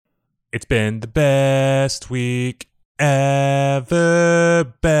It's been the best week ever,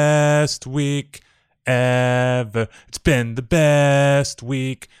 best week ever. It's been the best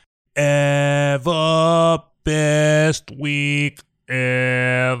week ever, best week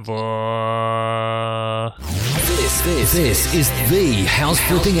ever. This is the House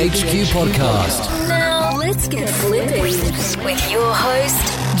Flipping HQ podcast. Now let's get flipping with your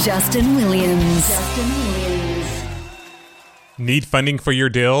host, Justin Williams. Need funding for your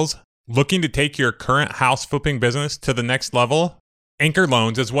deals? Looking to take your current house flipping business to the next level? Anchor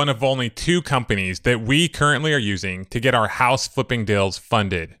Loans is one of only 2 companies that we currently are using to get our house flipping deals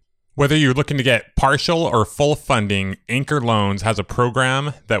funded. Whether you're looking to get partial or full funding, Anchor Loans has a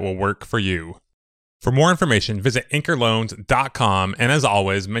program that will work for you. For more information, visit anchorloans.com, and as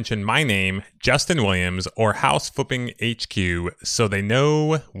always, mention my name, Justin Williams, or House Flipping HQ, so they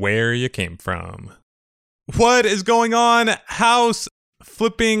know where you came from. What is going on, House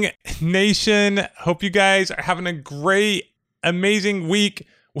Flipping Nation? Hope you guys are having a great, amazing week.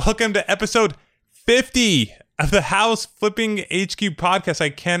 Welcome to episode 50 of the House Flipping HQ podcast.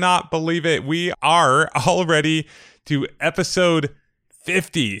 I cannot believe it. We are already to episode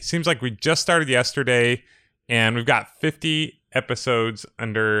 50. Seems like we just started yesterday and we've got 50 episodes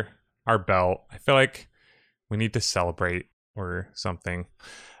under our belt. I feel like we need to celebrate or something.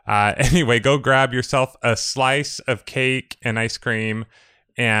 Anyway, go grab yourself a slice of cake and ice cream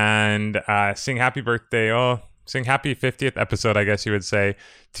and sing happy birthday. Sing happy 50th episode, I guess you would say,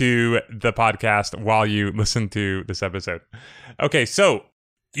 to the podcast while you listen to this episode. Okay, so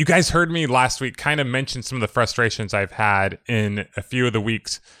you guys heard me last week kind of mention some of the frustrations I've had in a few of the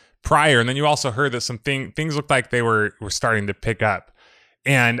weeks prior. And then you also heard that some things looked like they were starting to pick up.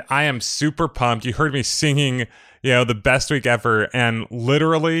 And I am super pumped. You heard me singing, the best week ever. And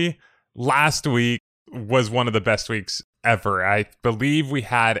literally last week was one of the best weeks ever. I believe we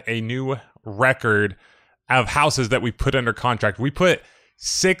had a new record of houses that we put under contract. We put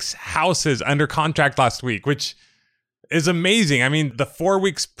 6 houses under contract last week, which is amazing. I mean, the 4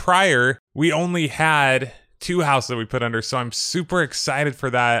 weeks prior, we only had 2 houses that we put under. So I'm super excited for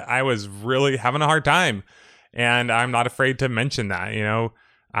that. I was really having a hard time. And I'm not afraid to mention that, in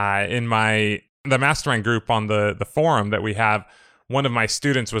the mastermind group on the forum that we have, one of my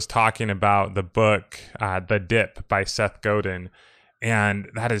students was talking about the book, The Dip by Seth Godin. And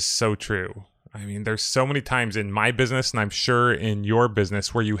that is so true. I mean, there's so many times in my business, and I'm sure in your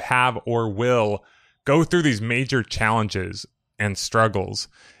business, where you have or will go through these major challenges and struggles.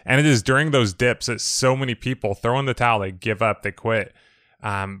 And it is during those dips that so many people throw in the towel, they give up, they quit.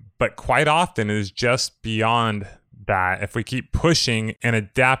 But quite often it is just beyond that. If we keep pushing and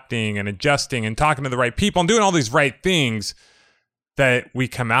adapting and adjusting and talking to the right people and doing all these right things, that we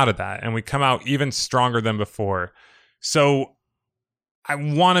come out of that and we come out even stronger than before. So I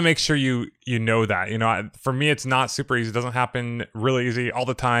want to make sure you know that. For me, it's not super easy. It doesn't happen really easy all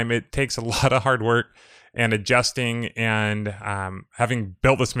the time. It takes a lot of hard work and adjusting and having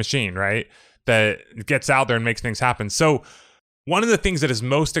built this machine, right, that gets out there and makes things happen. So one of the things that is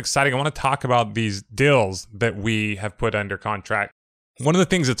most exciting, I want to talk about these deals that we have put under contract. One of the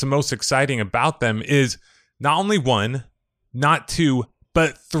things that's most exciting about them is not only 1, not 2,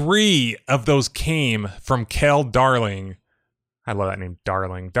 but 3 of those came from Kel Darling. I love that name,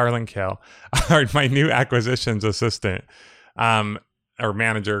 Darling Kel, my new acquisitions assistant, or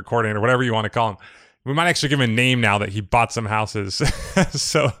manager, coordinator, whatever you want to call him. We might actually give him a name now that he bought some houses.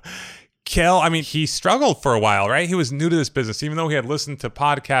 So Kel, he struggled for a while, right? He was new to this business, even though he had listened to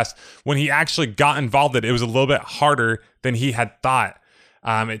podcasts. When he actually got involved in it, it was a little bit harder than he had thought.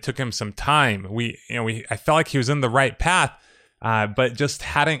 It took him some time. I felt like he was in the right path, but just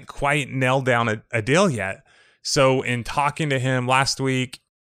hadn't quite nailed down a deal yet. So in talking to him last week,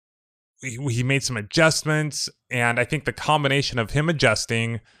 he made some adjustments, and I think the combination of him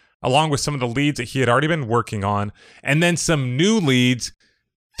adjusting, along with some of the leads that he had already been working on, and then some new leads,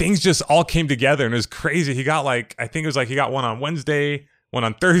 things just all came together, and it was crazy. He got he got one on Wednesday, one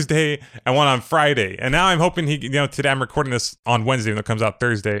on Thursday, and one on Friday. And now I'm hoping today I'm recording this on Wednesday, even though it comes out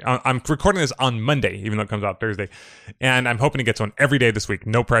Thursday. I'm recording this on Monday, even though it comes out Thursday. And I'm hoping he gets one every day this week.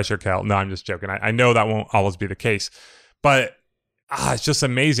 No pressure, Kel. No, I'm just joking. I know that won't always be the case. But it's just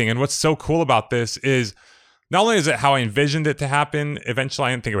amazing. And what's so cool about this is not only is it how I envisioned it to happen, eventually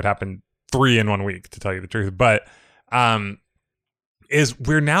I didn't think it would happen 3 in 1 week, to tell you the truth. But is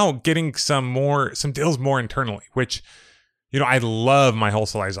we're now getting some deals more internally, which I love my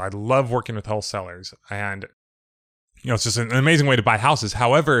wholesalers. I love working with wholesalers, and it's just an amazing way to buy houses.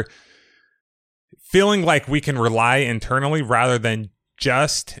 However, feeling like we can rely internally rather than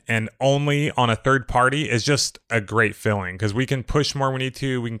just and only on a third party is just a great feeling because we can push more when we need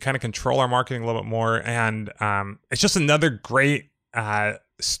to. We can kind of control our marketing a little bit more. And it's just another great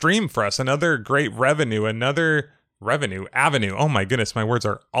stream for us, another great revenue avenue. Oh my goodness, my words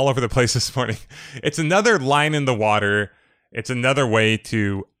are all over the place this morning. It's another line in the water. It's another way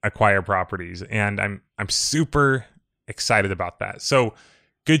to acquire properties. And I'm super excited about that. So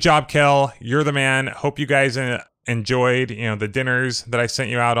good job, Kel. You're the man. Hope you guys enjoyed, the dinners that I sent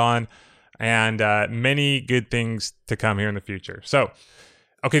you out on, and many good things to come here in the future. So,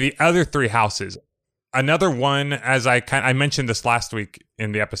 okay, the other 3 houses. Another one, as I mentioned this last week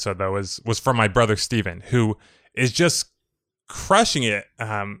in the episode, though, was from my brother Steven, who is just crushing it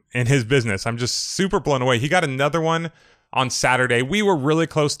in his business. I'm just super blown away. He got another one on Saturday. We were really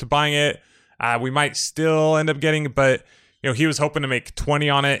close to buying it. We might still end up getting it, but he was hoping to make 20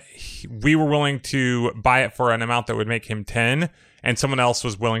 on it. We were willing to buy it for an amount that would make him 10, and someone else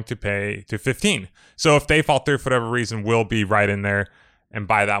was willing to pay to 15. So if they fall through for whatever reason, we'll be right in there and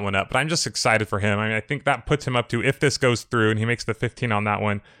buy that one up. But I'm just excited for him. I mean, I think that puts him up to, if this goes through and he makes the 15 on that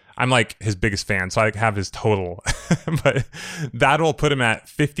one, I'm like his biggest fan. So I have his total, but that'll put him at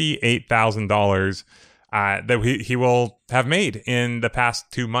 $58,000 that he will have made in the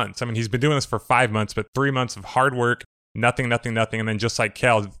past 2 months. I mean, he's been doing this for 5 months, but 3 months of hard work. Nothing. And then just like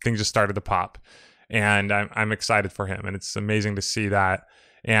Kel, things just started to pop. And I'm excited for him. And it's amazing to see that.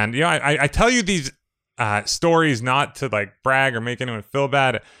 And, I tell you these stories not to like brag or make anyone feel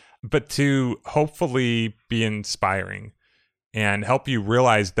bad, but to hopefully be inspiring and help you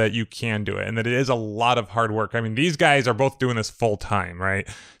realize that you can do it and that it is a lot of hard work. I mean, these guys are both doing this full time, right?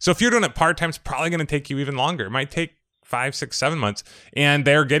 So if you're doing it part-time, it's probably going to take you even longer. It might take 5, 6, 7 months, and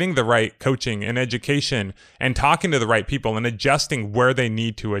they're getting the right coaching and education and talking to the right people and adjusting where they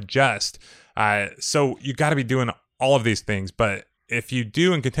need to adjust. So you got to be doing all of these things, but if you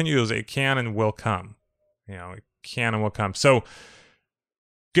do and continue those, it can and will come. It can and will come. So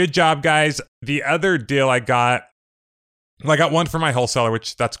good job, guys. The other deal I got one from my wholesaler,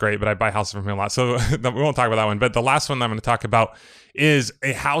 which that's great, but I buy houses from him a lot, so we won't talk about that one. But the last one I'm going to talk about is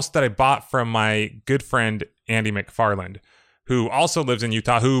a house that I bought from my good friend Andy McFarland, who also lives in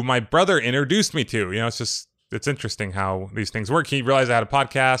Utah, who my brother introduced me to. It's interesting how these things work. He realized I had a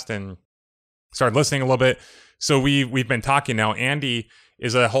podcast and started listening a little bit. So we've been talking now. Andy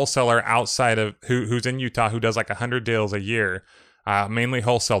is a wholesaler outside of who's in Utah, who does like 100 deals a year, mainly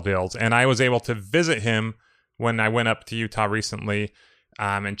wholesale deals. And I was able to visit him when I went up to Utah recently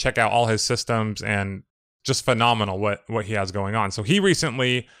and check out all his systems, and just phenomenal what he has going on. So he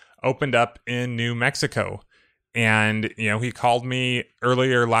recently opened up in New Mexico. And, he called me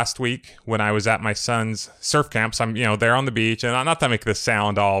earlier last week when I was at my son's surf camps. I'm, there on the beach, and not to make this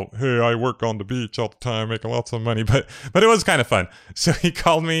sound all, hey, I work on the beach all the time, making lots of money, but it was kind of fun. So he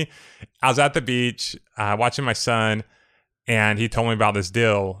called me. I was at the beach watching my son, and he told me about this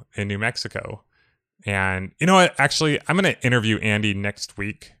deal in New Mexico. And you know what? Actually, I'm going to interview Andy next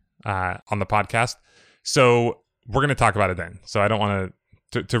week on the podcast. So we're going to talk about it then. So I don't want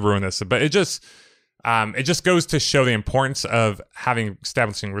to ruin this, but it just goes to show the importance of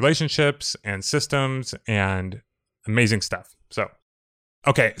establishing relationships and systems and amazing stuff. So,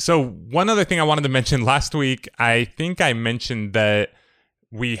 okay. So one other thing I wanted to mention last week, I think I mentioned that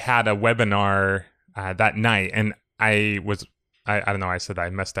we had a webinar that night, and I don't know. I said I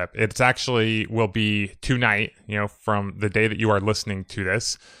messed up. It's actually will be tonight, from the day that you are listening to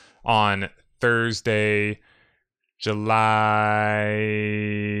this on Thursday, July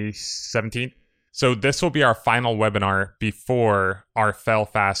 17th. So this will be our final webinar before our Fail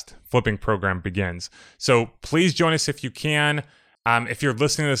Fast flipping program begins. So please join us if you can. If you're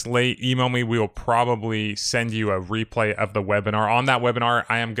listening to this late, email me. We will probably send you a replay of the webinar. On that webinar,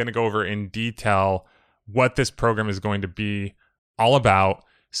 I am going to go over in detail what this program is going to be all about.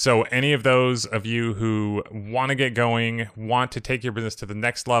 So any of those of you who want to get going, want to take your business to the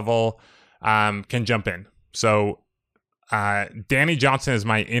next level, can jump in. So Danny Johnson is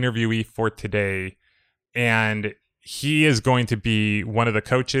my interviewee for today, and he is going to be one of the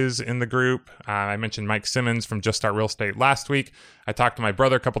coaches in the group. I mentioned Mike Simmons from Just Start Real Estate last week. I talked to my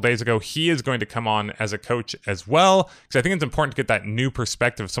brother a couple days ago. He is going to come on as a coach as well, because I think it's important to get that new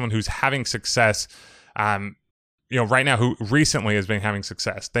perspective of someone who's having success, right now, who recently has been having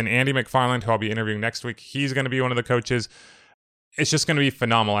success. Then Andy McFarland, who I'll be interviewing next week, he's going to be one of the coaches. It's just going to be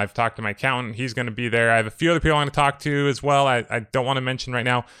phenomenal. I've talked to my accountant. He's going to be there. I have a few other people I want to talk to as well. I don't want to mention right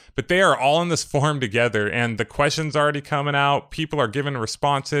now, but they are all in this forum together, and the questions are already coming out. People are giving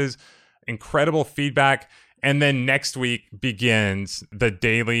responses, incredible feedback. And then next week begins the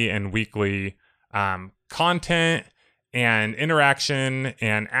daily and weekly content and interaction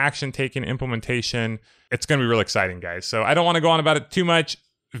and action taking implementation. It's going to be real exciting, guys. So I don't want to go on about it too much.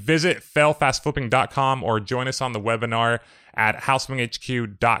 Visit failfastflipping.com or join us on the webinar at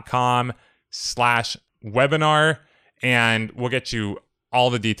houseflippinghq.com/webinar, and we'll get you all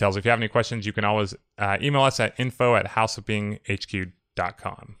the details. If you have any questions, you can always email us at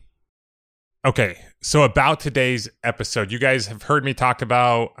info@houseflippinghq.com. Okay, so about today's episode, you guys have heard me talk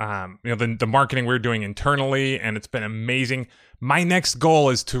about the marketing we're doing internally, and it's been amazing. My next goal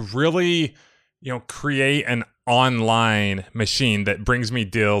is to really create an online machine that brings me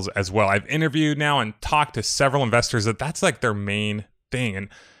deals as well. I've interviewed now and talked to several investors that's like their main thing. And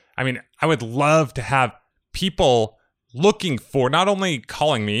I mean, I would love to have people looking for, not only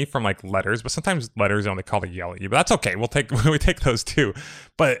calling me from like letters, but sometimes letters only call to yell at you, but that's okay. we take those too.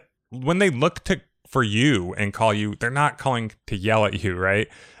 But when they look for you and call you, they're not calling to yell at you, right?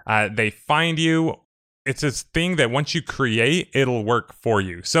 They find you. It's this thing that once you create, it'll work for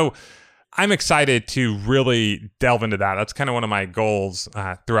you. So I'm excited to really delve into that. That's kind of one of my goals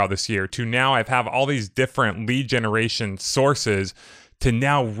throughout this year, to now I've have all these different lead generation sources to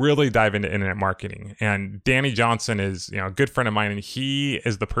now really dive into internet marketing. And Danny Johnson is a good friend of mine, and he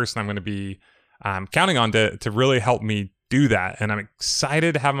is the person I'm going to be counting on to really help me do that. And I'm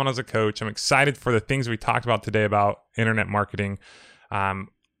excited to have him on as a coach. I'm excited for the things we talked about today about internet marketing on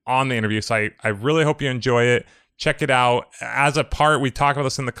the interview. So I really hope you enjoy it. Check it out. As a part, we talked about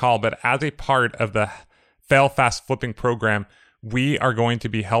this in the call, but as a part of the Fail Fast Flipping program, we are going to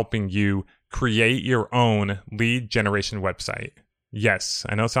be helping you create your own lead generation website. Yes,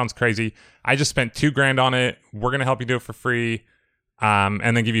 I know it sounds crazy. I just spent $2,000 on it. We're going to help you do it for free.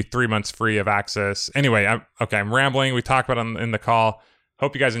 And then give you 3 months free of access. Anyway, I'm rambling. We talked about it in the call.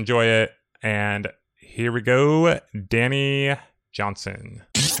 Hope you guys enjoy it. And here we go, Danny Johnson.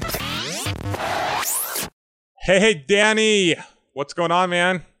 Hey, Danny. What's going on,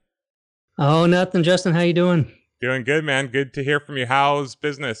 man? Oh, nothing, Justin. How you doing? Doing good, man. Good to hear from you. How's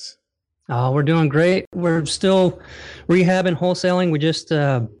business? Oh, we're doing great. We're still rehabbing, wholesaling. We just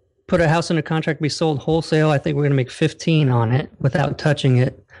put a house under contract to be sold wholesale. I think we're going to make 15 on it without touching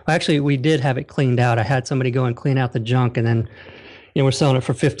it. Well, actually, we did have it cleaned out. I had somebody go and clean out the junk, and then we're selling it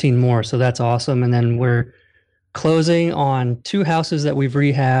for 15 more. So that's awesome. And then we're closing on 2 houses that we've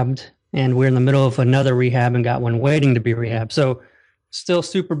rehabbed, and we're in the middle of another rehab and got one waiting to be rehabbed. So still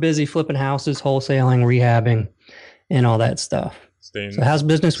super busy flipping houses, wholesaling, rehabbing, and all that stuff. So how's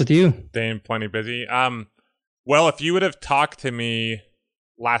business with you? Staying plenty busy. Well, if you would have talked to me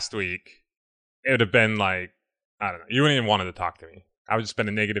last week, it would have been like, I don't know, you wouldn't even wanted to talk to me. I would just been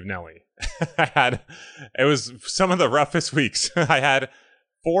a negative Nelly. It was some of the roughest weeks. I had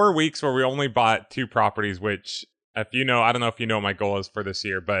 4 weeks where we only bought 2 properties, which I don't know if you know what my goal is for this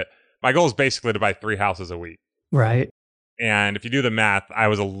year, but my goal is basically to buy 3 houses a week. Right. And if you do the math, I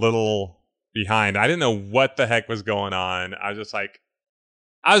was a little behind. I didn't know what the heck was going on. I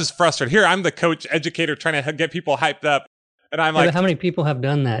was frustrated. Here, I'm the coach, educator, trying to get people hyped up. And I'm like, how many people have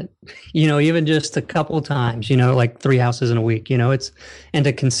done that? Even just a couple of times, like 3 houses in a week, and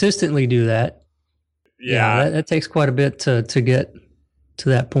to consistently do that. Yeah. That takes quite a bit to get to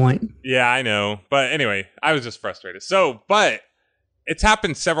that point. Yeah, I know. But anyway, I was just frustrated. But it's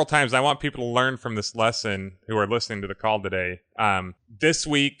happened several times. I want people to learn from this lesson who are listening to the call today. This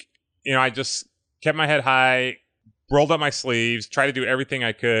week, I just kept my head high, rolled up my sleeves, tried to do everything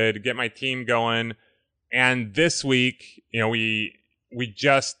I could, get my team going. And this week, today's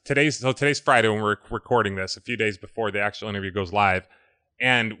Friday when we're recording this, a few days before the actual interview goes live,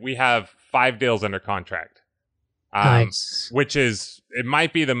 and we have 5 deals under contract. Nice. Which it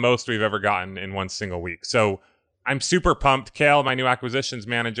might be the most we've ever gotten in one single week. So I'm super pumped. Kale, my new acquisitions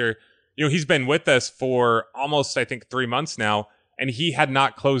manager, he's been with us for almost, I think, 3 months now, and he hadn't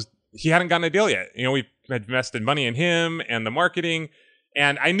gotten a deal yet. We had invested money in him and the marketing,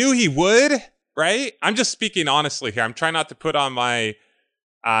 and I knew he would. Right? I'm just speaking honestly here. I'm trying not to put on my,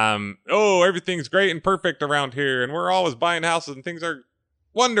 everything's great and perfect around here, and we're always buying houses and things are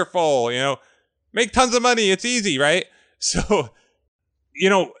wonderful, make tons of money. It's easy, right? So,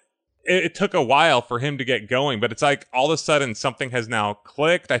 it took a while for him to get going, but it's like all of a sudden something has now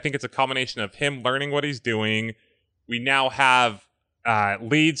clicked. I think it's a combination of him learning what he's doing. We now have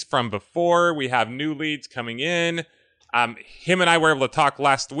leads from before. We have new leads coming in. Him and I were able to talk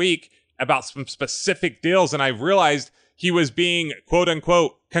last week about some specific deals, and I realized he was being quote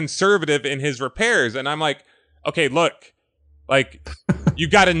unquote conservative in his repairs. And I'm like, okay, look, like you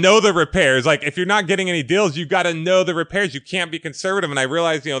got to know the repairs. Like if you're not getting any deals, you got to know the repairs. You can't be conservative. And I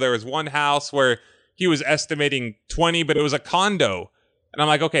realized, there was one house where he was estimating 20, but it was a condo. And I'm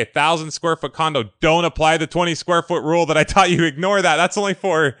like, okay, 1,000 square foot condo, don't apply the 20 square foot rule that I taught you. Ignore that. That's only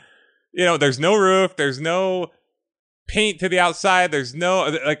for, there's no roof. There's no paint to the outside. There's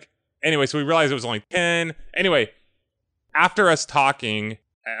no, anyway, so we realized it was only 10. Anyway, after us talking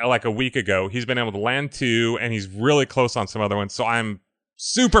like a week ago, he's been able to land 2 and he's really close on some other ones. So I'm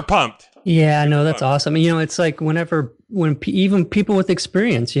super pumped. Yeah, no, that's awesome. It's like when even people with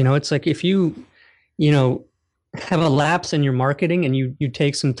experience, it's like if you have a lapse in your marketing and you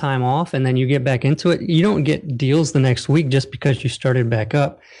take some time off and then you get back into it, you don't get deals the next week just because you started back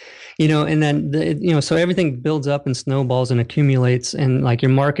up, and then, so everything builds up and snowballs and accumulates, and like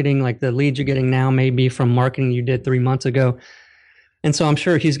your marketing, like the leads you're getting now may be from marketing you did 3 months ago. And so I'm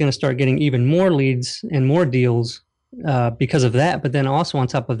sure he's going to start getting even more leads and more deals because of that. But then also on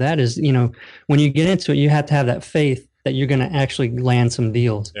top of that is, when you get into it, you have to have that faith that you're going to actually land some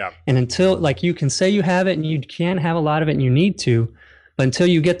deals. Yeah. And until, like, you can say you have it and you can have a lot of it and you need to, but until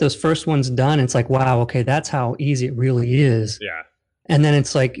you get those first ones done, it's like, wow, okay, that's how easy it really is. Yeah. And then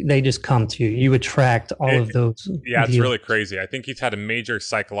it's like they just come to you. You attract all of those. Yeah, it's deals. really crazy. I think he's had a major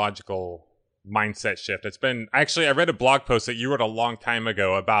psychological mindset shift. It's been, actually, I read a blog post that you wrote a long time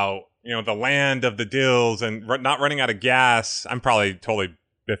ago about, the land of the deals and not running out of gas. I'm probably totally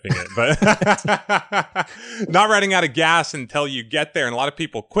biffing it, but not running out of gas until you get there. And a lot of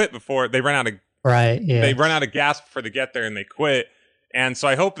people quit before they run out of They run out of gas before they get there and they quit. And so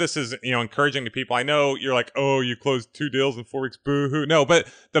I hope this is, encouraging to people. I know you're like, oh, you closed 2 deals in 4 weeks. Boo-hoo. No,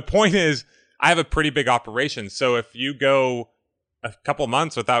 but the point is I have a pretty big operation. So if you go a couple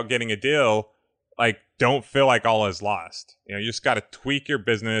months without getting a deal, like, don't feel like all is lost. You just got to tweak your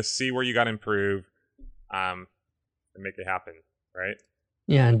business, see where you got to improve, and make it happen. Right.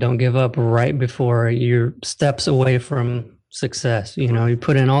 Yeah, and don't give up right before you're steps away from success. You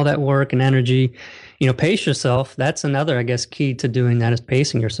put in all that work and energy, pace yourself. That's another, I guess, key to doing that is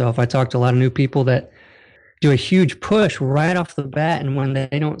pacing yourself. I talked to a lot of new people that do a huge push right off the bat, and when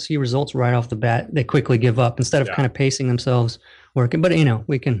they don't see results right off the bat, they quickly give up instead of kind of pacing themselves, working. But,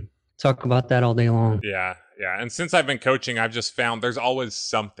 we can talk about that all day long. Yeah. Yeah. And since I've been coaching, I've just found there's always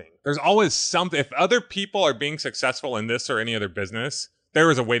something. There's always something. If other people are being successful in this or any other business,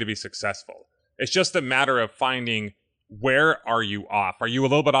 there is a way to be successful. It's just a matter of finding, where are you off? Are you a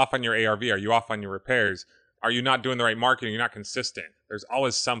little bit off on your ARV? Are you off on your repairs? Are you not doing the right marketing? You're not consistent. There's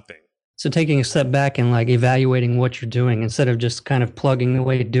always something. So taking a step back and like evaluating what you're doing instead of just kind of plugging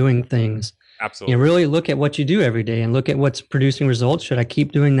away doing things. Absolutely. Really look at what you do every day and look at what's producing results. Should I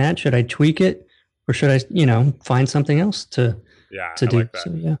keep doing that? Should I tweak it? Or should I, find something else to do? Like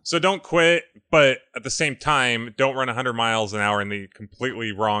that. So don't quit, but at the same time, don't run 100 miles an hour in the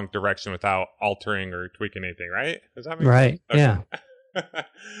completely wrong direction without altering or tweaking anything, right? Does that make sense? Okay. Yeah.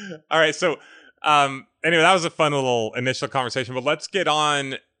 All right. So anyway, that was a fun little initial conversation, but let's get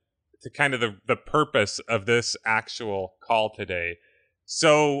on to kind of the purpose of this actual call today.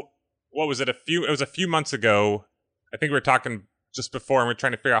 So what was it? It was a few months ago. I think we were talking just before and we're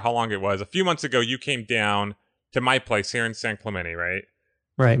trying to figure out how long it was. A few months ago, you came down to my place here in San Clemente, right?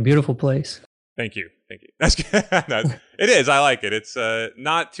 Right. Beautiful place. Thank you. That's good. It is. I like it. It's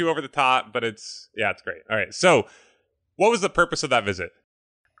not too over the top, but it's great. All right. So what was the purpose of that visit?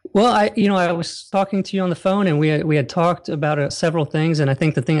 Well, I was talking to you on the phone and we had talked about several things. And I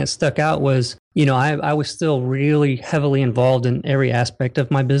think the thing that stuck out was, I was still really heavily involved in every aspect of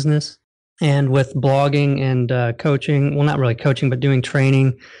my business. And with blogging and coaching, well, not really coaching, but doing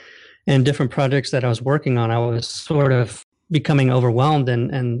training and different projects that I was working on, I was sort of becoming overwhelmed.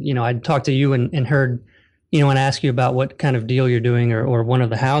 And I'd talk to you and heard, and ask you about what kind of deal you're doing or one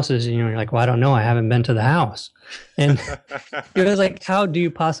of the houses. And you're like, well, I don't know. I haven't been to the house. And it was like, how do you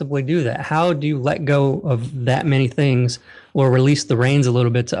possibly do that? How do you let go of that many things or release the reins a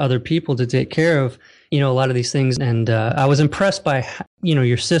little bit to other people to take care of, a lot of these things? And I was impressed by,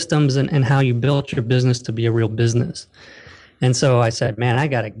 your systems and how you built your business to be a real business. And so I said, man, I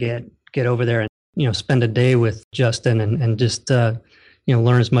got to get over there and, spend a day with Justin and just,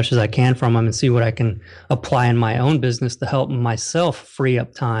 learn as much as I can from him and see what I can apply in my own business to help myself free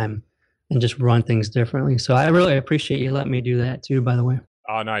up time and just run things differently. So I really appreciate you letting me do that too, by the way.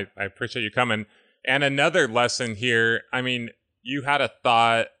 Oh, no, I appreciate you coming. And another lesson here, I mean, you had a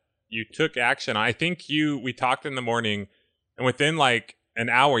thought, you took action. I think we talked in the morning and within like an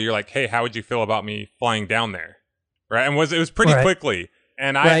hour, you're like, hey, how would you feel about me flying down there? Right. And it was pretty quickly.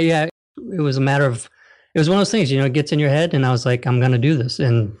 And yeah, it was a matter of, it was one of those things, it gets in your head and I was like, I'm going to do this.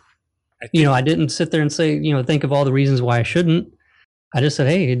 And, I didn't sit there and say, think of all the reasons why I shouldn't. I just said,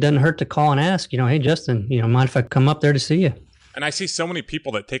 hey, it doesn't hurt to call and ask, hey, Justin, mind if I come up there to see you? And I see so many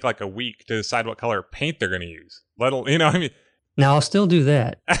people that take like a week to decide what color paint they're going to use. Now I'll still do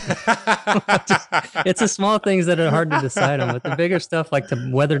that. It's the small things that are hard to decide on. But the bigger stuff, like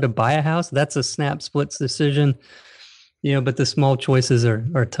whether to buy a house, that's a snap splits decision. But the small choices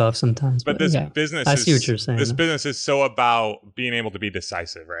are tough sometimes. But this business, I see what you're saying. This business is so about being able to be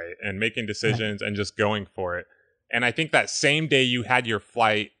decisive, right? And making decisions and just going for it. And I think that same day you had your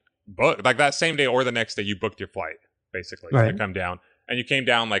flight booked, like that same day or the next day you booked your flight, basically, to come down. And you came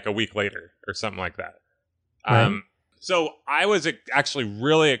down like a week later or something like that. Right. So I was actually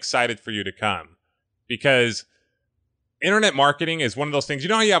really excited for you to come because internet marketing is one of those things. You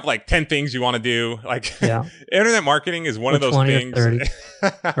know how you have like 10 things you want to do? Like internet marketing is one of those things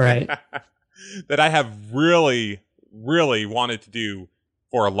right. that I have really, really wanted to do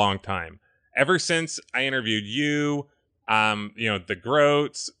for a long time. Ever since I interviewed you, the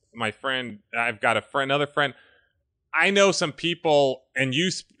Groats, my friend, I've got another friend. I know some people, and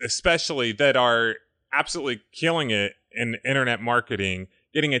you especially, that are absolutely killing it in internet marketing,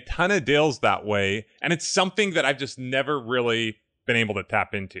 getting a ton of deals that way. And it's something that I've just never really been able to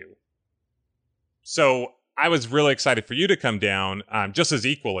tap into. So I was really excited for you to come down, just as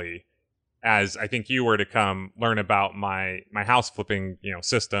equally as I think you were to come learn about my house flipping,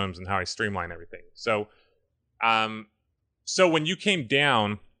 systems and how I streamline everything. So, so when you came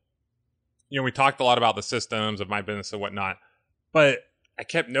down, we talked a lot about the systems of my business and whatnot, but I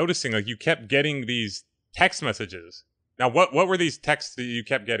kept noticing like you kept getting these text messages. Now, what were these texts that you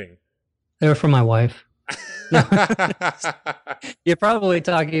kept getting? They were from my wife. You're probably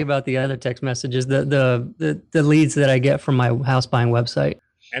talking about the other text messages, the leads that I get from my house buying website.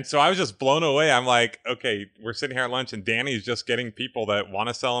 And so I was just blown away. I'm like, okay, we're sitting here at lunch and Danny's just getting people that want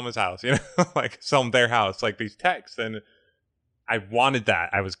to sell him his house, like sell him their house, like these texts. And I wanted that.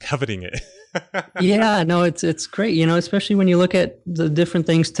 I was coveting it. Yeah, no, it's great, especially when you look at the different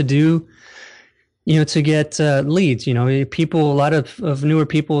things to do, to get leads. People, a lot of newer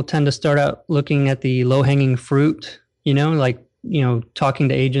people tend to start out looking at the low-hanging fruit, talking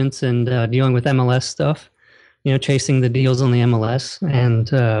to agents and dealing with MLS stuff, chasing the deals on the MLS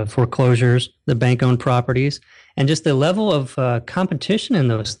and foreclosures, the bank-owned properties. And just the level of competition in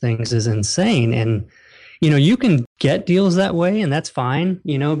those things is insane. And you can get deals that way, and that's fine.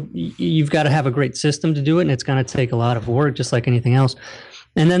 You've got to have a great system to do it, and it's going to take a lot of work, just like anything else.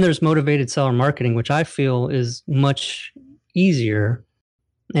 And then there's motivated seller marketing, which I feel is much easier.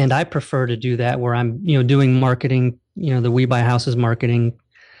 And I prefer to do that where I'm, doing marketing, the We Buy Houses marketing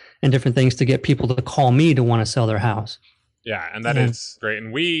and different things to get people to call me to want to sell their house. Yeah, and that is great.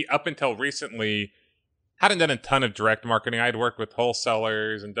 And we, up until recently, hadn't done a ton of direct marketing. I'd worked with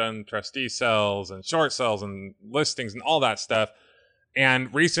wholesalers and done trustee sales and short sales and listings and all that stuff.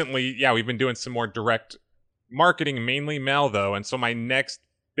 And recently, we've been doing some more direct marketing, mainly mail though. And so my next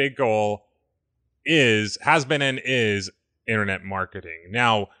big goal has been internet marketing.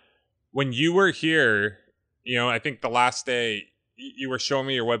 Now, when you were here, I think the last day you were showing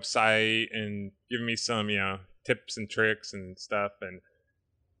me your website and giving me some, tips and tricks and stuff. And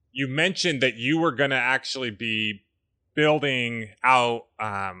you mentioned that you were going to actually be building out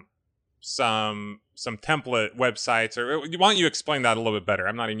some template websites, or why don't you explain that a little bit better?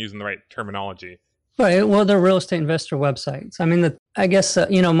 I'm not even using the right terminology. Right. Well, they're real estate investor websites. I mean, I guess,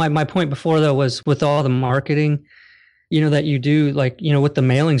 my point before though was with all the marketing, that you do, like, with the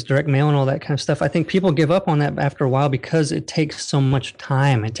mailings, direct mail and all that kind of stuff. I think people give up on that after a while because it takes so much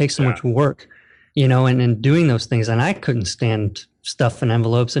time. It takes so much work, and doing those things. And I couldn't stand stuff in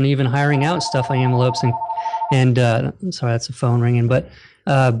envelopes and even hiring out stuff in envelopes and sorry, that's a phone ringing, but,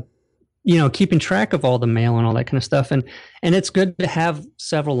 keeping track of all the mail and all that kind of stuff. And it's good to have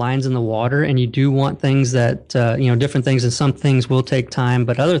several lines in the water, and you do want things that, different things, and some things will take time,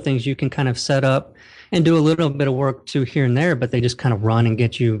 but other things you can kind of set up and do a little bit of work too here and there, but they just kind of run and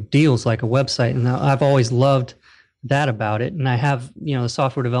get you deals like a website. And I've always loved that about it. And I have, the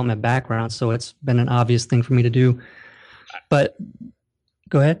software development background, so it's been an obvious thing for me to do. But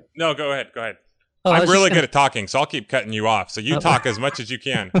go ahead. No, go ahead. Oh, I'm really good at talking, so I'll keep cutting you off. So you talk as much as you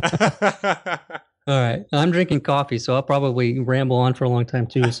can. All right. I'm drinking coffee, so I'll probably ramble on for a long time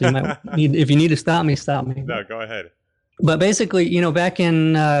too. So you might if you need to stop me, stop me. No, go ahead. But basically, back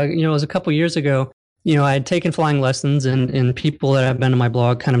in, it was a couple years ago, I had taken flying lessons, and people that have been to my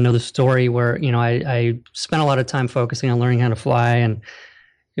blog kind of know the story where, I spent a lot of time focusing on learning how to fly, and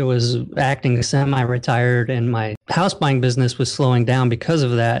it was acting semi-retired, and my house buying business was slowing down because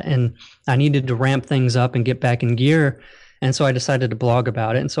of that. And I needed to ramp things up and get back in gear. And so I decided to blog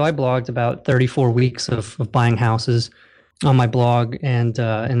about it. And so I blogged about 34 weeks of buying houses on my blog, and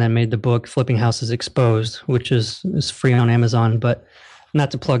then made the book Flipping Houses Exposed, which is free on Amazon. But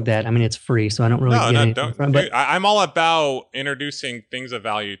not to plug that. I mean, it's free, so I don't really get anything from it. But I'm all about introducing things of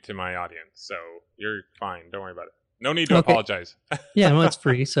value to my audience, so you're fine. Don't worry about it. No need to apologize. Yeah, well, it's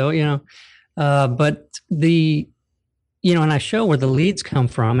free, so but and I show where the leads come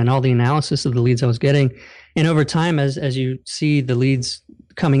from and all the analysis of the leads I was getting, and over time, as you see the leads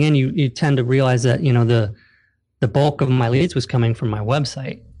coming in, you tend to realize that the bulk of my leads was coming from my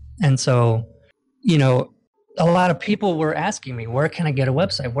website, and so a lot of people were asking me, where can I get a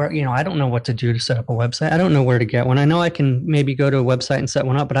website? Where, I don't know what to do to set up a website. I don't know where to get one. I know I can maybe go to a website and set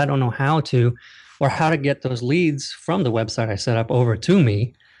one up, but I don't know how to, or how to get those leads from the website I set up over to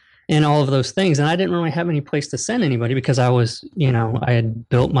me and all of those things. And I didn't really have any place to send anybody because I was, I had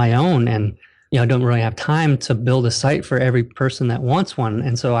built my own, and, I don't really have time to build a site for every person that wants one.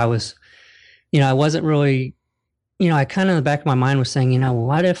 And so I was, I wasn't really, I kind of in the back of my mind was saying,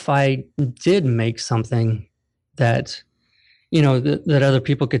 what if I did make something that, that other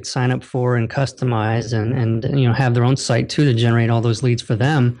people could sign up for and customize and have their own site too, to generate all those leads for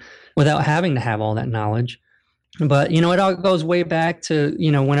them without having to have all that knowledge. But, it all goes way back to,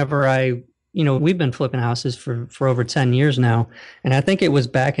 whenever we've been flipping houses for over 10 years now. And I think it was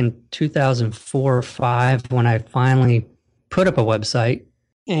back in 2004 or 5 when I finally put up a website.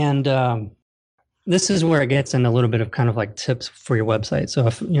 And this is where it gets in a little bit of kind of like tips for your website. So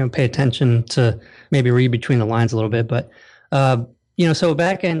if, pay attention to maybe read between the lines a little bit. But, so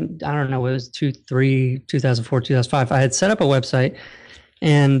back in, I don't know, it was 2004, 2005, I had set up a website,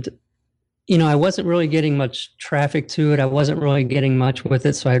 and I wasn't really getting much traffic to it. I wasn't really getting much with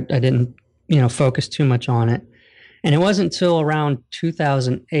it. So I didn't, focus too much on it. And it wasn't until around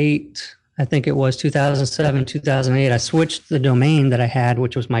 2008, I think it was 2007, 2008, I switched the domain that I had,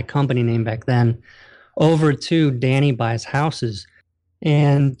 which was my company name back then, over to Danny Buys Houses.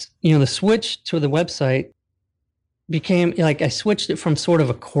 And, the switch to the website became like I switched it from sort of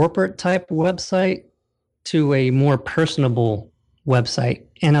a corporate type website to a more personable website.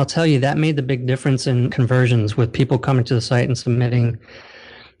 And I'll tell you, that made the big difference in conversions with people coming to the site and submitting,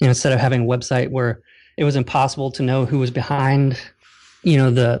 instead of having a website where it was impossible to know who was behind,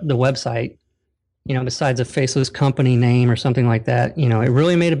 the website, besides a faceless company name or something like that. It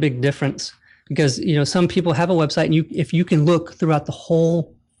really made a big difference because, some people have a website and if you can look throughout the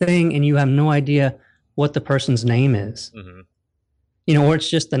whole thing and you have no idea what the person's name is, or it's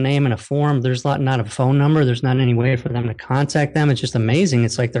just a name in a form. There's not a phone number. There's not any way for them to contact them. It's just amazing.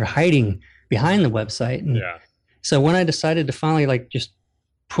 It's like they're hiding behind the website. And so when I decided to finally just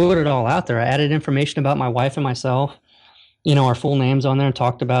put it all out there, I added information about my wife and myself, our full names on there, and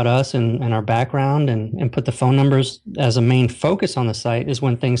talked about us and our background and put the phone numbers as a main focus on the site is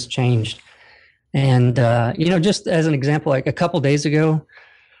when things changed. And, just as an example, like a couple days ago,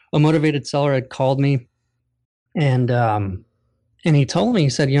 a motivated seller had called me and he told me, he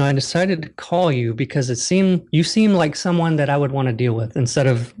said, I decided to call you because you seem like someone that I would want to deal with instead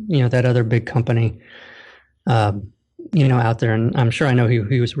of, that other big company, out there. And I'm sure I know who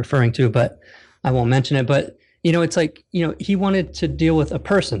he was referring to, but I won't mention it. But, it's like, he wanted to deal with a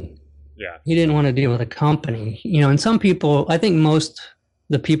person. Yeah. He didn't want to deal with a company, and some people, I think most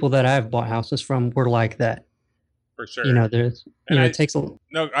the people that I've bought houses from were like that. For sure. There's, it takes a...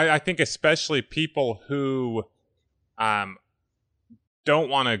 No, I think especially people who don't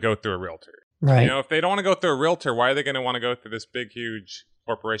want to go through a realtor. Right. If they don't want to go through a realtor, why are they going to want to go through this big, huge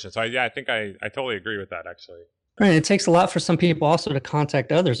corporation? So, I think I totally agree with that, actually. Right. It takes a lot for some people also to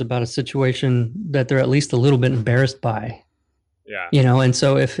contact others about a situation that they're at least a little bit embarrassed by. Yeah. And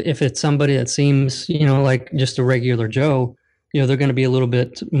so if it's somebody that seems, like just a regular Joe, they're going to be a little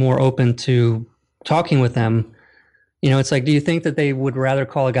bit more open to talking with them. It's like, do you think that they would rather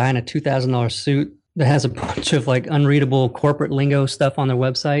call a guy in a $2,000 suit that has a bunch of unreadable corporate lingo stuff on their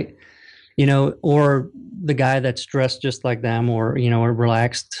website, or the guy that's dressed just like them or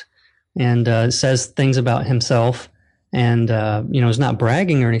relaxed and says things about himself and, is not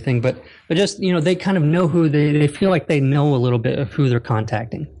bragging or anything, but just, they kind of know who they feel like they know a little bit of who they're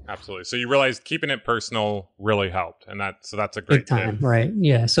contacting. Absolutely. So you realize keeping it personal really helped. And that's a great big time, tip. Right.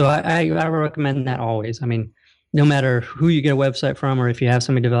 Yeah. So I recommend that always. I mean, no matter who you get a website from or if you have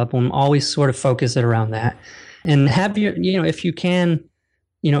somebody develop one, always sort of focus it around that and have your, if you can,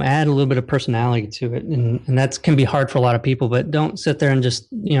 add a little bit of personality to it. And that can be hard for a lot of people, but don't sit there and just,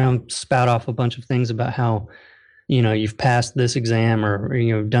 spout off a bunch of things about how, you've passed this exam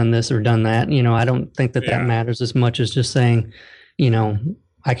or, done this or done that. I don't think that matters as much as just saying,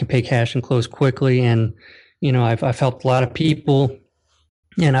 I can pay cash and close quickly. And, I've helped a lot of people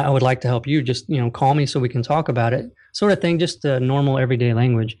and I would like to help you. Just, call me so we can talk about it sort of thing, just normal everyday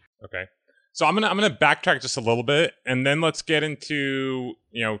language. Okay. So I'm gonna backtrack just a little bit, and then let's get into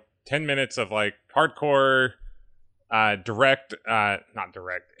 10 minutes of like hardcore not direct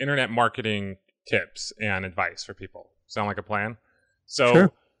internet marketing tips and advice for people. Sound like a plan? So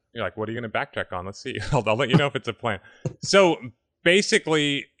Sure. You're like, what are you going to backtrack on? Let's see. I'll let you know if it's a plan. So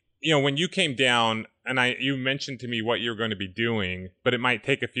basically, when you came down and you mentioned to me what you're going to be doing, but it might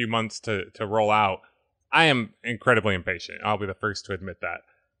take a few months to roll out. I am incredibly impatient. I'll be the first to admit that.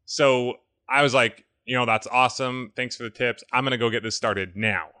 So I was like, that's awesome. Thanks for the tips. I'm going to go get this started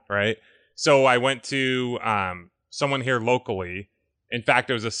now. Right. So I went to someone here locally. In fact,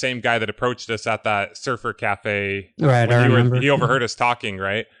 it was the same guy that approached us at that surfer cafe. Right. I remember. He overheard us talking.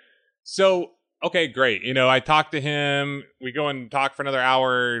 Right. So, okay, great. I talked to him. We go and talk for another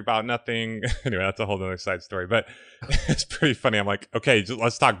hour about nothing. Anyway, that's a whole other side story, but it's pretty funny. I'm like, okay,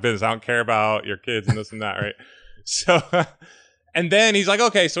 let's talk business. I don't care about your kids and this and that. Right. So, and then he's like,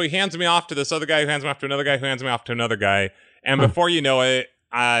 okay, so he hands me off to this other guy who hands me off to another guy who hands me off to another guy. And before you know it,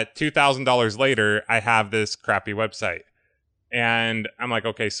 $2,000 later, I have this crappy website. And I'm like,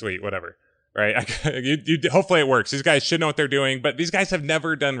 okay, sweet, whatever. Right? Hopefully it works. These guys should know what they're doing, but these guys have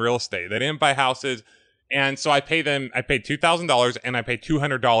never done real estate. They didn't buy houses. And so I paid $2,000 and I pay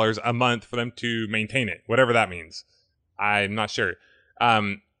 $200 a month for them to maintain it, whatever that means. I'm not sure.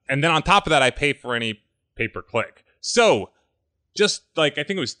 And then on top of that, I pay for any pay-per-click. So just like, I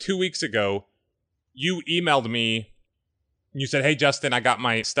think it was 2 weeks ago, you emailed me. You said, hey, Justin, I got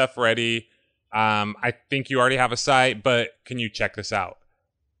my stuff ready. I think you already have a site, but can you check this out?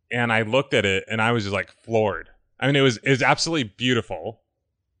 And I looked at it and I was just like floored. I mean, it was absolutely beautiful.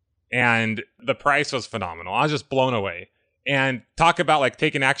 And the price was phenomenal. I was just blown away. And talk about like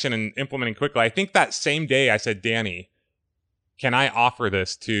taking action and implementing quickly. I think that same day I said, Danny, can I offer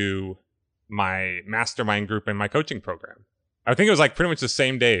this to my mastermind group and my coaching program? I think it was like pretty much the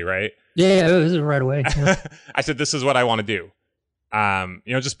same day, right? Yeah, it was right away. Yeah. I said, this is what I want to do.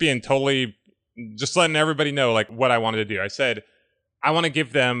 Just being just letting everybody know like what I wanted to do. I said, I want to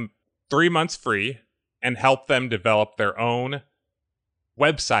give them 3 months free and help them develop their own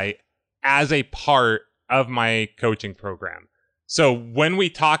website as a part of my coaching program. So when we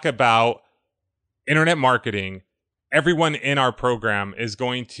talk about internet marketing, everyone in our program is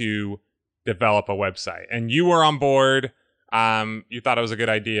going to develop a website. And you were on board. You thought it was a good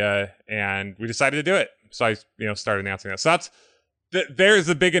idea, and we decided to do it. So I, started announcing that. So there's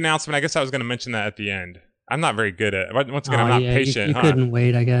the big announcement. I guess I was going to mention that at the end. I'm not very good at it. Once again, I'm not patient. You couldn't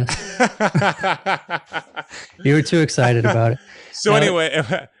wait, I guess. You were too excited about it. So anyway,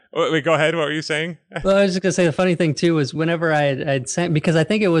 wait, go ahead. What were you saying? Well, I was just going to say the funny thing too was whenever I'd sent, because I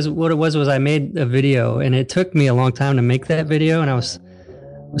think it was I made a video and it took me a long time to make that video, and I was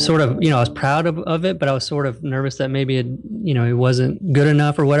sort of, I was proud of it, but I was sort of nervous that maybe it wasn't good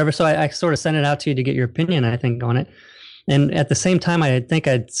enough or whatever. So I sort of sent it out to you to get your opinion, I think, on it. And at the same time, I think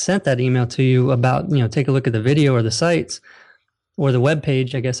I'd sent that email to you about, take a look at the video or the sites or the web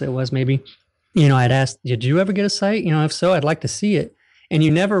page, I guess it was maybe. I'd asked, did you ever get a site? If so, I'd like to see it. And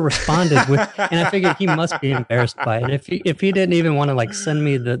you never responded with, and I figured he must be embarrassed by it. If he didn't even want to like send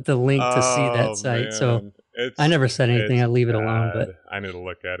me the link to see that site. Man. So I never said anything. I leave it alone. But I need to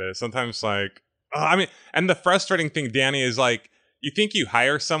look at it. Sometimes and the frustrating thing, Danny, is like, you think you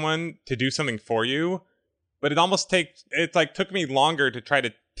hire someone to do something for you, but it took me longer to try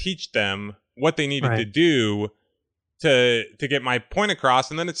to teach them what they needed to do to get my point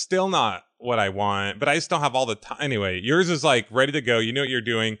across. And then it's still not what I want, but I just don't have all the time. Anyway, yours is like ready to go. You know what you're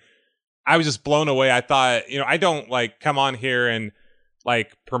doing. I was just blown away. I thought, I don't like come on here and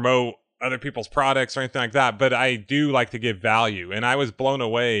like promote other people's products or anything like that, but I do like to give value. And I was blown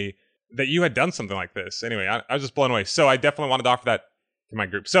away that you had done something like this. Anyway, I was just blown away. So I definitely wanted to offer that to my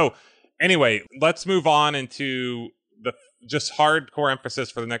group. So anyway, let's move on into the just hardcore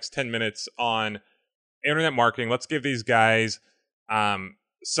emphasis for the next 10 minutes on internet marketing. Let's give these guys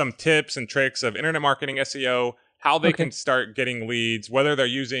some tips and tricks of internet marketing, SEO, how they can start getting leads, whether they're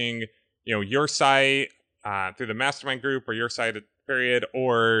using, your site through the mastermind group or your site period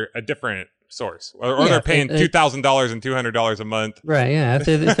or a different source, or they're paying $2,000 and $200 a month. Right. Yeah.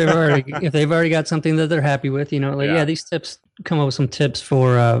 If they've already got something that they're happy with, these tips come up with some tips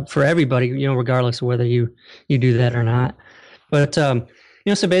for everybody, regardless of whether you do that or not. But, so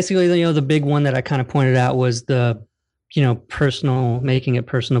basically, the big one that I kind of pointed out was the, making it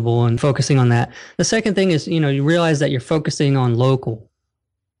personable and focusing on that. The second thing is, you realize that you're focusing on local,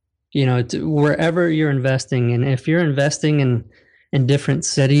 wherever you're investing. And if you're investing in different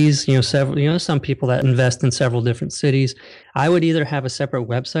cities, some people that invest in several different cities, I would either have a separate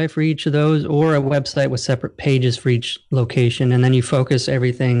website for each of those or a website with separate pages for each location. And then you focus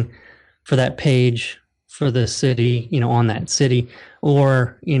everything for that page for the city, on that city,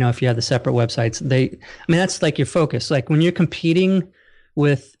 or, if you have the separate websites, that's like your focus. Like when you're competing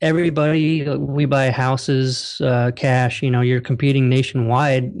with everybody, we buy houses, cash, you're competing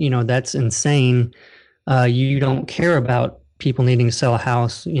nationwide, that's insane. You don't care about people needing to sell a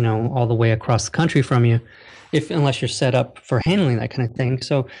house, all the way across the country from you, unless you're set up for handling that kind of thing.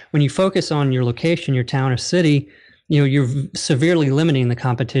 So when you focus on your location, your town or city, you're severely limiting the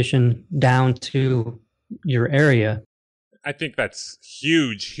competition down to your area. I think that's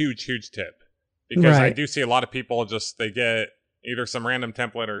huge tip, because Right. I do see a lot of people they get either some random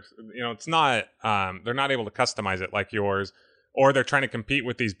template or, it's not, they're not able to customize it like yours, or they're trying to compete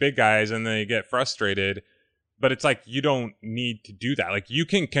with these big guys and they get frustrated. But it's like, you don't need to do that. Like, you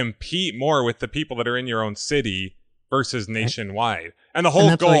can compete more with the people that are in your own city versus nationwide. And the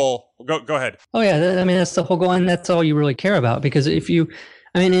whole goal, go ahead. Oh yeah. That's the whole goal. And that's all you really care about, because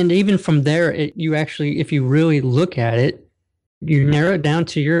and even from there, if you really look at it, you narrow it down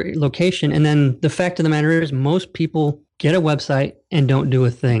to your location. And then the fact of the matter is, most people get a website and don't do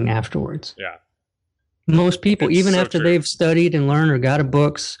a thing afterwards. Yeah. Most people, It's even so after true. they've studied and learned or got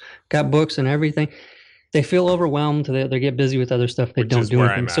books and everything, they feel overwhelmed. They get busy with other stuff. They Which don't is do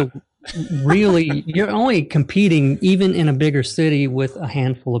where anything. I'm So really, you're only competing, even in a bigger city, with a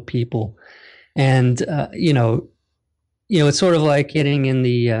handful of people. And, it's sort of like getting in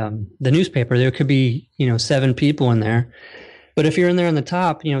the newspaper. There could be, 7 people in there. But if you're in there on the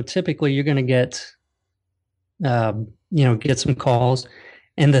top, typically you're going to get, get some calls.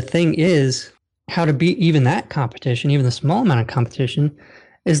 And the thing is, how to beat even that competition, even the small amount of competition,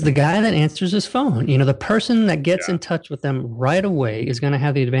 is the guy that answers his phone. The person that gets in touch with them right away is going to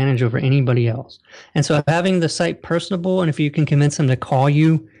have the advantage over anybody else. And so having the site personable, and if you can convince them to call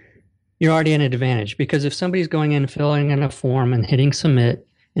you, you're already at an advantage. Because if somebody's going in, filling in a form and hitting submit,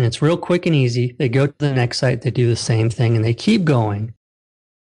 and it's real quick and easy, they go to the next site, they do the same thing, and they keep going.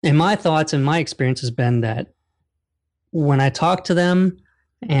 And my thoughts and my experience has been that when I talk to them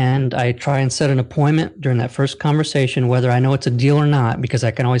and I try and set an appointment during that first conversation, whether I know it's a deal or not, because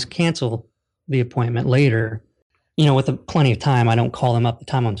I can always cancel the appointment later, with plenty of time. I don't call them up the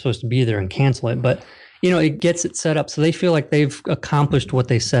time I'm supposed to be there and cancel it. But, it gets it set up so they feel like they've accomplished what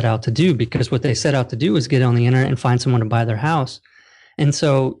they set out to do, because what they set out to do is get on the internet and find someone to buy their house. And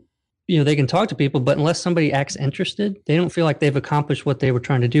so, they can talk to people, but unless somebody acts interested, they don't feel like they've accomplished what they were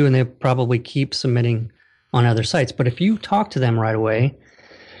trying to do, and they probably keep submitting on other sites. But if you talk to them right away,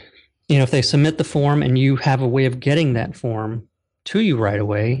 if they submit the form and you have a way of getting that form to you right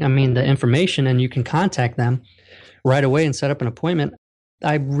away, the information, and you can contact them right away and set up an appointment,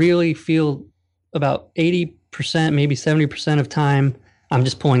 I really feel about 80%, maybe 70% of time, I'm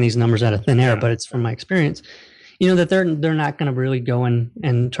just pulling these numbers out of thin air, but it's from my experience, that they're not going to really go in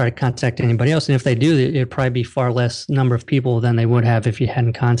and try to contact anybody else. And if they do, it'd probably be far less number of people than they would have if you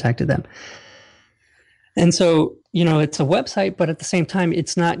hadn't contacted them. And so, it's a website, but at the same time,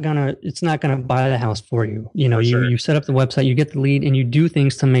 it's not gonna buy the house for you. You set up the website, you get the lead, and you do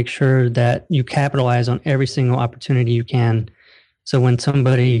things to make sure that you capitalize on every single opportunity you can. So when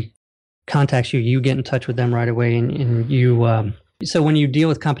somebody contacts you, you get in touch with them right away, and you. So when you deal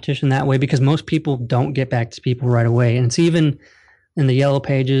with competition that way, because most people don't get back to people right away, and it's even in the yellow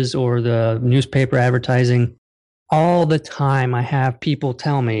pages or the newspaper advertising, all the time I have people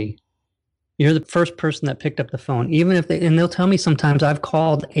tell me, you're the first person that picked up the phone, even if and they'll tell me sometimes I've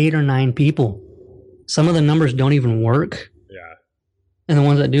called 8 or 9 people. Some of the numbers don't even work. Yeah. And the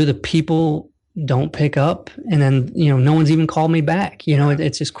ones that do, the people don't pick up. And then, no one's even called me back.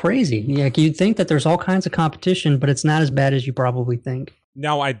 It's just crazy. Like, you'd think that there's all kinds of competition, but it's not as bad as you probably think.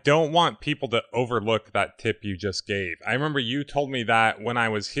 Now, I don't want people to overlook that tip you just gave. I remember you told me that when I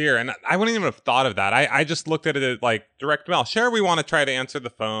was here, and I wouldn't even have thought of that. I just looked at it as like direct mail. Sure, we want to try to answer the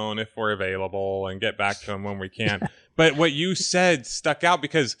phone if we're available and get back to them when we can. But what you said stuck out,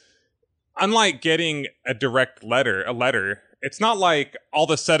 because unlike getting a letter, it's not like all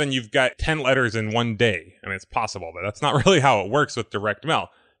of a sudden you've got 10 letters in one day. I mean, it's possible, but that's not really how it works with direct mail.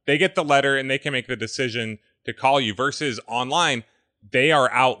 They get the letter and they can make the decision to call you, versus online, they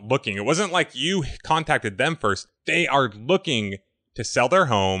are out looking. It wasn't like you contacted them first. They are looking to sell their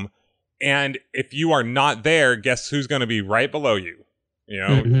home. And if you are not there, guess who's going to be right below you?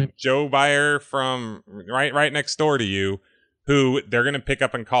 Joe Buyer from right next door to you, who they're going to pick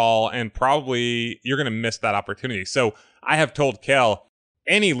up and call, and probably you're going to miss that opportunity. So I have told Kel,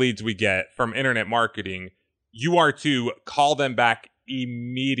 any leads we get from internet marketing, you are to call them back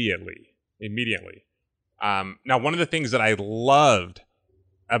immediately. Now, one of the things that I loved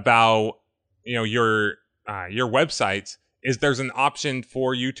about your websites is there's an option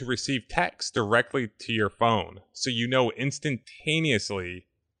for you to receive text directly to your phone. So you know instantaneously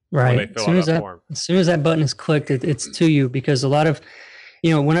when they fill out that form. As soon as that button is clicked, it's to you, because a lot of,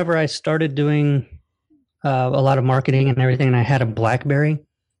 whenever I started doing a lot of marketing and everything, and I had a BlackBerry.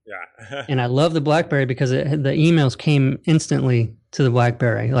 Yeah. And I love the BlackBerry because the emails came instantly to the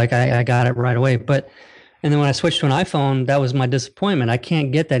BlackBerry. Like I got it right away. And then when I switched to an iPhone, that was my disappointment. I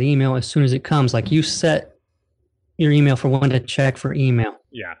can't get that email as soon as it comes. Like, you set your email for when to check for email.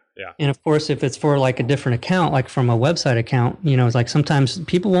 Yeah. And of course, if it's for like a different account, like from a website account, it's like sometimes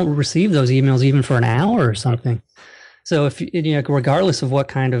people won't receive those emails even for an hour or something. So if regardless of what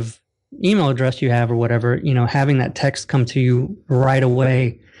kind of email address you have or whatever, having that text come to you right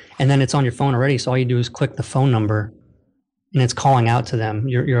away, and then it's on your phone already. So all you do is click the phone number and it's calling out to them.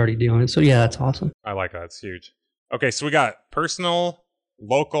 You're already doing it. So yeah, that's awesome. I like that. It's huge. Okay. So we got personal,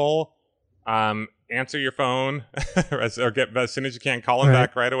 local, answer your phone or get as soon as you can, call them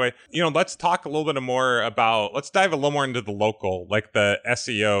back right away. Let's talk a little bit more about, let's dive a little more into the local, like the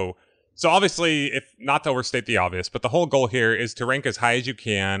SEO. So obviously, if not to overstate the obvious, but the whole goal here is to rank as high as you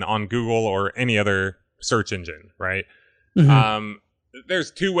can on Google or any other search engine, right? Mm-hmm.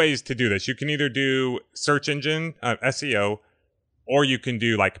 There's two ways to do this. You can either do search engine SEO, or you can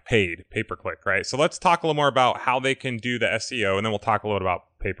do like paid pay-per-click, right? So let's talk a little more about how they can do the SEO, and then we'll talk a little about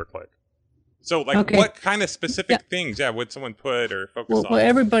pay-per-click. So what kind of specific things, would someone put or focus on? Well,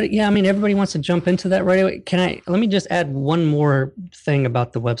 everybody wants to jump into that right away. Let me just add one more thing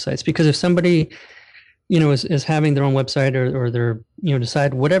about the websites, because if somebody, is having their own website or they're,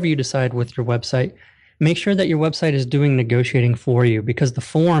 decide whatever you decide with your website, make sure that your website is doing negotiating for you, because the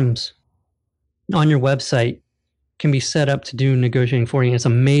forms on your website can be set up to do negotiating for you. It's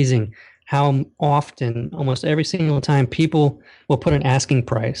amazing how often, almost every single time, people will put an asking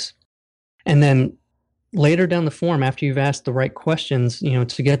price. And then later down the form, after you've asked the right questions,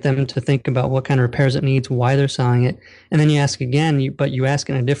 to get them to think about what kind of repairs it needs, why they're selling it. And then you ask again, but you ask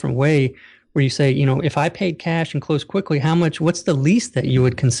in a different way, where you say, if I paid cash and closed quickly, what's the least that you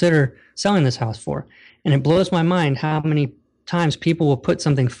would consider selling this house for? And it blows my mind how many times people will put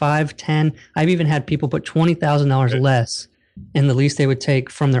something 5, 10. I've even had people put $20,000 less in the least they would take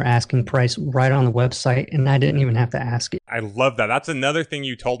from their asking price right on the website, and I didn't even have to ask it. I love that. That's another thing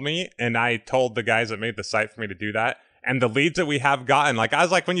you told me, and I told the guys that made the site for me to do that. And the leads that we have gotten, I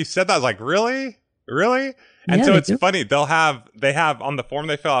was like, when you said that, I was like, really? And so it's funny. They have on the form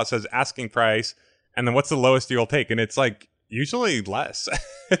they fill out, it says asking price, and then what's the lowest you'll take? And it's like usually less.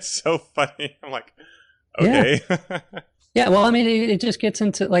 It's so funny. I'm like, okay. Yeah, well, it just gets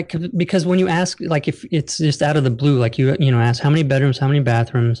into because when you ask, if it's just out of the blue, you ask how many bedrooms, how many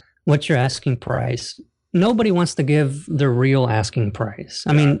bathrooms, what's your asking price? Nobody wants to give their real asking price.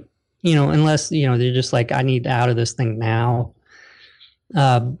 I mean, unless, they're just like, I need out of this thing now.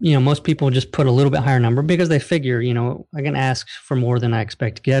 Most people just put a little bit higher number because they figure, I can ask for more than I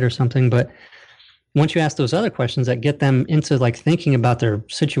expect to get or something. But once you ask those other questions that get them into thinking about their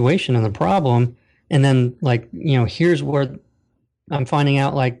situation and the problem, and then here's where I'm finding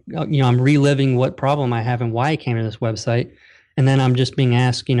out I'm reliving what problem I have and why I came to this website. And then I'm just being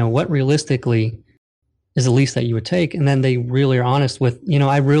asked, what realistically is the least that you would take? And then they really are honest with,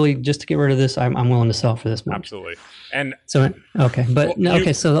 I really, just to get rid of this, I'm willing to sell for this much. Absolutely. And so, okay. But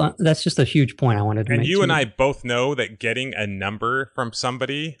so that's just a huge point I wanted to make. And you and I both know that getting a number from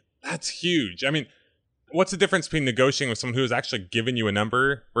somebody, that's huge. I mean, what's the difference between negotiating with someone who has actually given you a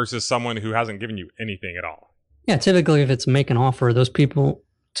number versus someone who hasn't given you anything at all? Yeah, typically if it's make an offer, those people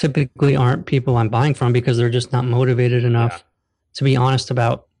typically aren't people I'm buying from because they're just not motivated enough to be honest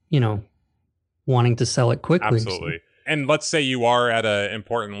about, wanting to sell it quickly. Absolutely. So. And let's say you are at an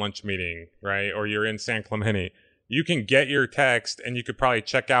important lunch meeting, right? Or you're in San Clemente. You can get your text and you could probably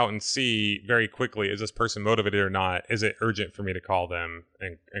check out and see very quickly, is this person motivated or not? Is it urgent for me to call them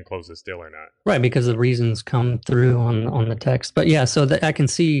and close this deal or not? Right, because the reasons come through on the text. But yeah, so that I can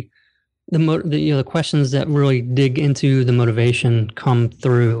see the questions that really dig into the motivation come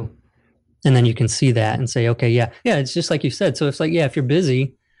through, and then you can see that and say, okay, yeah, it's just like you said. So it's if you're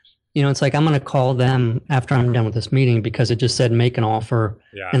busy, it's I'm going to call them after I'm done with this meeting because it just said make an offer,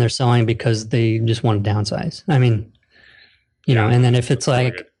 and they're selling because they just want to downsize. I mean, and then if it's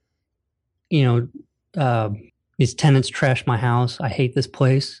these tenants trash my house, I hate this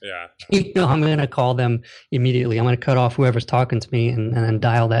place. Yeah. I'm going to call them immediately. I'm going to cut off whoever's talking to me and then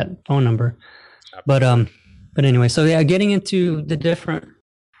dial that phone number. Absolutely. But anyway, so getting into the different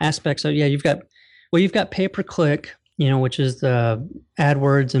aspects. So you've got pay-per-click, which is the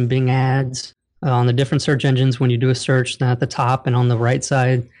AdWords and Bing ads on the different search engines. When you do a search, then at the top and on the right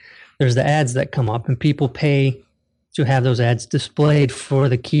side, there's the ads that come up, and people pay to have those ads displayed for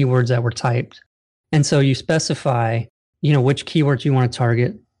the keywords that were typed. And so you specify, which keywords you want to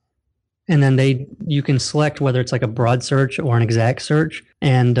target. And then you can select whether it's like a broad search or an exact search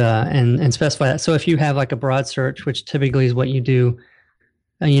and specify that. So if you have like a broad search, which typically is what you do,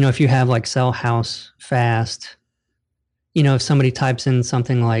 if you have like sell house fast, if somebody types in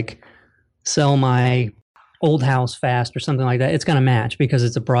something like sell my old house fast or something like that, it's going to match because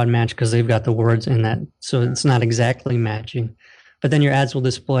it's a broad match because they've got the words in that. So it's not exactly matching. But then your ads will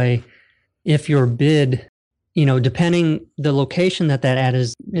display if your bid, depending the location that ad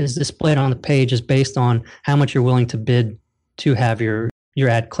is displayed on the page is based on how much you're willing to bid to have your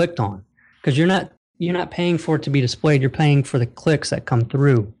ad clicked on. Because you're not paying for it to be displayed, you're paying for the clicks that come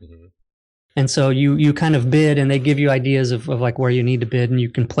through. Mm-hmm. And so you kind of bid and they give you ideas of like where you need to bid and you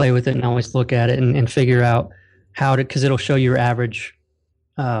can play with it and always look at it and figure out how to, because it'll show your average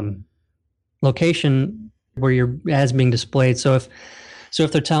location where your ad's being displayed. So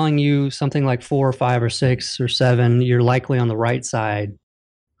if they're telling you something like 4 or 5 or 6 or 7, you're likely on the right side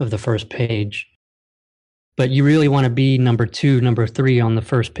of the first page. But you really want to be number 2, number 3 on the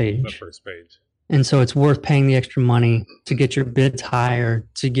first page. The first page. And so it's worth paying the extra money to get your bids higher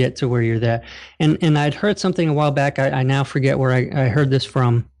to get to where you're there. And I'd heard something a while back. I now forget where I heard this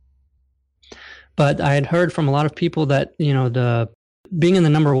from. But I had heard from a lot of people that, the being in the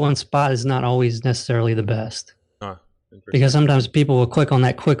number 1 spot is not always necessarily the best. Because sometimes people will click on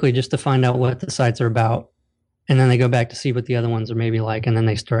that quickly just to find out what the sites are about. And then they go back to see what the other ones are maybe like. And then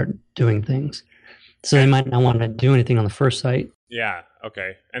they start doing things. So they might not want to do anything on the first site. Yeah.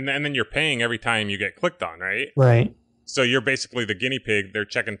 Okay. And then you're paying every time you get clicked on, right? Right. So you're basically the guinea pig they're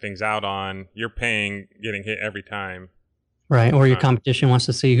checking things out on. You're paying, getting hit every time. Right. Or your competition wants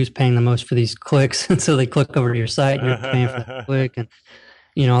to see who's paying the most for these clicks. And so they click over to your site and you're paying for the click and,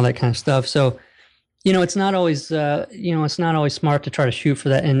 all that kind of stuff. So, it's not always, it's not always smart to try to shoot for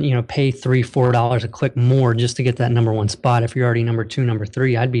that and, pay $3, $4 a click more just to get that number 1 spot. If you're already number 2, number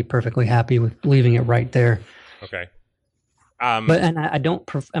 3, I'd be perfectly happy with leaving it right there. Okay.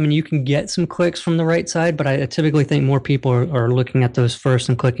 You can get some clicks from the right side, but I typically think more people are looking at those first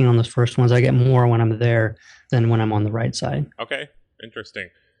and clicking on those first ones. I get more when I'm there than when I'm on the right side. Okay. Interesting.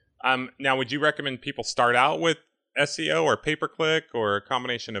 Now, would you recommend people start out with SEO or pay-per-click or a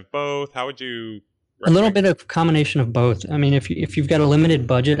combination of both? How would you recommend? A little bit of combination of both. I mean, if you've got a limited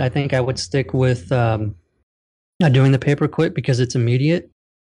budget, I think I would stick with doing the pay-per-click because it's immediate.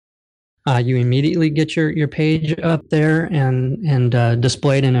 You immediately get your page up there and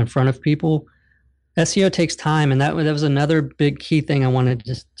displayed and in front of people. SEO takes time, and that was another big key thing I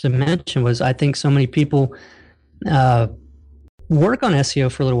wanted to mention was I think so many people work on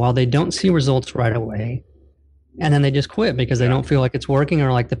SEO for a little while. They don't see results right away, and then they just quit because they don't feel like it's working,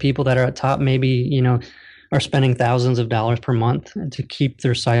 or like the people that are at top maybe are spending thousands of dollars per month to keep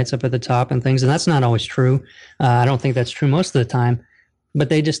their sites up at the top and things, and that's not always true. I don't think that's true most of the time. But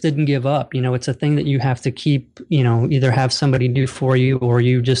they just didn't give up. It's a thing that you have to keep, either have somebody do for you or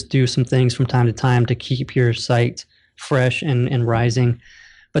you just do some things from time to time to keep your site fresh and rising.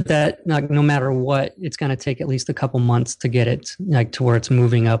 But that, no matter what, it's going to take at least a couple months to get it to where it's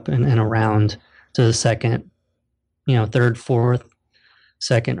moving up and around to the second, third, fourth,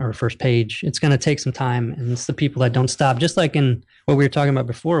 second or first page. It's going to take some time. And it's the people that don't stop. Just like in what we were talking about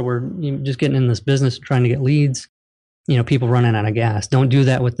before, we're just getting in this business trying to get leads. People running out of gas. Don't do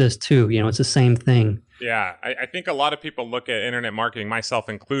that with this too. It's the same thing. Yeah. I think a lot of people look at internet marketing, myself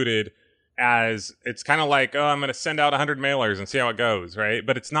included, as it's kind of like, I'm going to send out 100 mailers and see how it goes, right?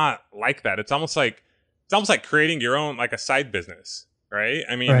 But it's not like that. It's almost like creating your own, like a side business, right?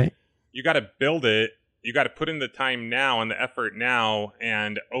 I mean, right. You got to build it. You got to put in the time now and the effort now.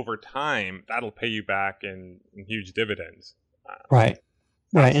 And over time, that'll pay you back in huge dividends. Right.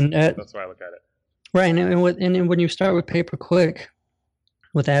 Right. And that's why I look at it. Right, and when you start with pay-per-click,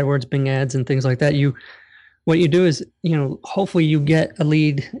 with AdWords, Bing Ads, and things like that, what you do is, hopefully you get a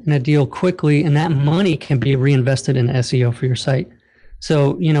lead and a deal quickly, and that money can be reinvested in SEO for your site.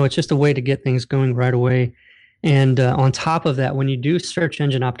 So, it's just a way to get things going right away. And on top of that, when you do search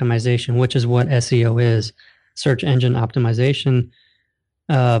engine optimization, which is what SEO is, search engine optimization,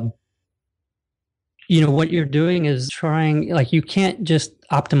 what you're doing is trying, you can't just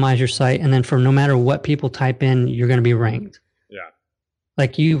optimize your site and then for no matter what people type in, you're going to be ranked. Yeah.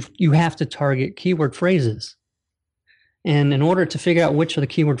 You have to target keyword phrases. And in order to figure out which are the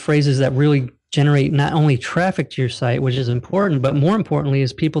keyword phrases that really generate not only traffic to your site, which is important, but more importantly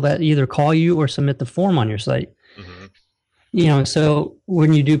is people that either call you or submit the form on your site. Mm-hmm. So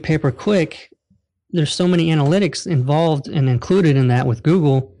when you do pay-per-click, there's so many analytics involved and included in that with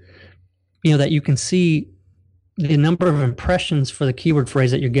Google, that you can see the number of impressions for the keyword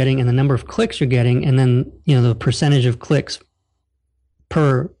phrase that you're getting and the number of clicks you're getting, and then, the percentage of clicks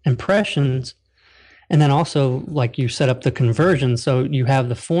per impressions. And then also, like, you set up the conversion. So you have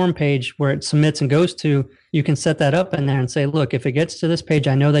the form page where it submits and goes to, you can set that up in there and say, look, if it gets to this page,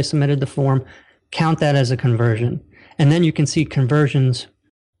 I know they submitted the form, count that as a conversion. And then you can see conversions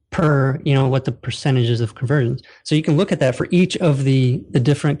per, what the percentages of conversions. So you can look at that for each of the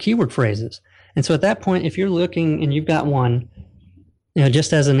different keyword phrases. And so at that point, if you're looking and you've got one,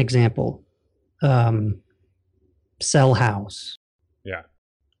 just as an example, sell house.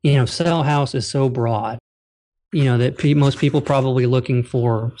 Yeah. Sell house is so broad, that most people probably looking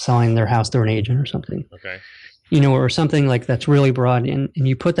for selling their house through an agent or something. Okay. Or something like that's really broad. And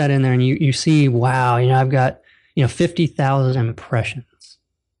you put that in there and you see, wow, I've got, 50,000 impressions.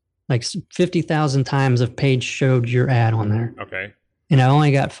 Like 50,000 times a page showed your ad on there. Okay. And I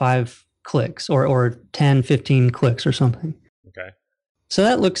only got 5 clicks or 10, 15 clicks or something. Okay. So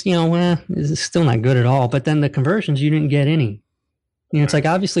that looks, it's still not good at all. But then the conversions, you didn't get any. It's like,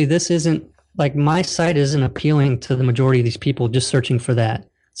 obviously this isn't, like, my site isn't appealing to the majority of these people just searching for that.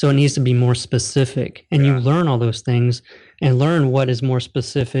 So it needs to be more specific. And you learn all those things and learn what is more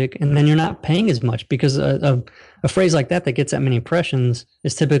specific. And then you're not paying as much, because a phrase like that gets that many impressions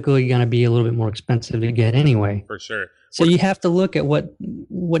is typically going to be a little bit more expensive to get anyway. For sure. So you have to look at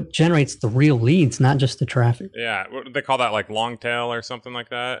what generates the real leads, not just the traffic. Yeah. What do they call that? Like long tail or something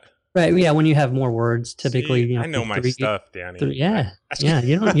like that? Right. Yeah. When you have more words, typically, See, I know my stuff, Danny. Yeah.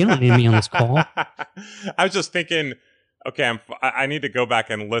 You don't need me on this call. I was just thinking, okay, I need to go back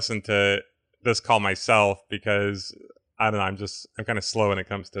and listen to this call myself, because I don't know. I'm kind of slow when it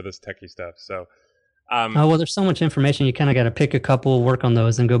comes to this techie stuff. So, well, there's so much information. You kind of got to pick a couple, work on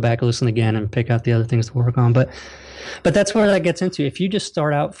those, and go back and listen again and pick out the other things to work on. But that's where that gets into. If you just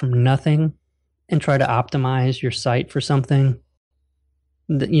start out from nothing and try to optimize your site for something,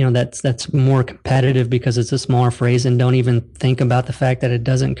 that's more competitive because it's a smaller phrase, and don't even think about the fact that it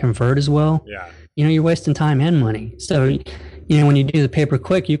doesn't convert as well. Yeah. You're wasting time and money. So, when you do the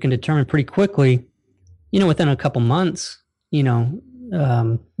pay-per-click, you can determine pretty quickly, within a couple months,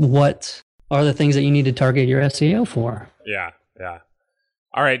 what are the things that you need to target your SEO for. Yeah. Yeah.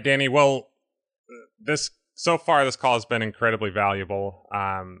 All right, Danny. Well, so far this call has been incredibly valuable.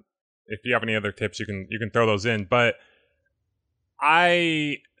 If you have any other tips, you can throw those in. But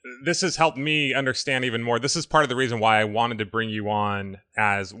this has helped me understand even more. This is part of the reason why I wanted to bring you on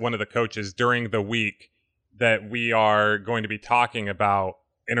as one of the coaches during the week that we are going to be talking about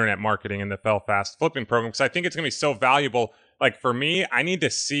internet marketing in the Fail Fast Flipping program, because I think it's going to be so valuable. Like, for me, I need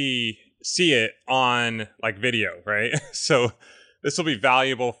to see it on, like, video, right? So this will be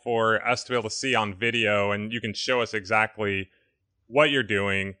valuable for us to be able to see on video, and you can show us exactly what you're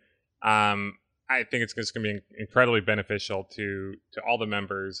doing. I think it's just going to be incredibly beneficial to all the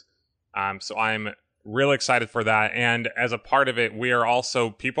members. So I'm really excited for that. And as a part of it,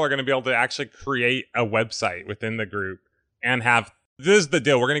 people are going to be able to actually create a website within the group and this is the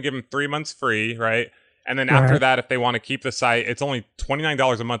deal. We're going to give them 3 months free, right? And then after that, if they want to keep the site, it's only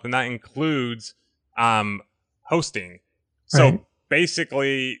 $29 a month. And that includes hosting. So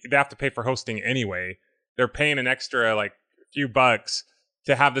basically, they have to pay for hosting anyway. They're paying an extra, like, few bucks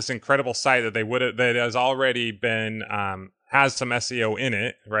to have this incredible site that has already been has some SEO in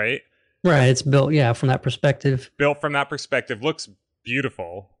it, right? Right, it's built, from that perspective. Built from that perspective, looks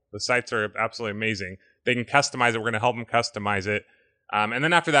beautiful. The sites are absolutely amazing. They can customize it. We're going to help them customize it, and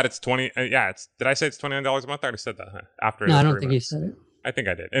then after that, it's $20. Did I say it's $29 a month? I already said that. Huh? After no, I don't think you said it. I think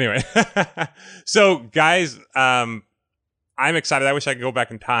I did. Anyway, so guys, I'm excited. I wish I could go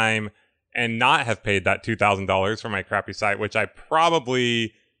back in time and not have paid that $2,000 for my crappy site, which I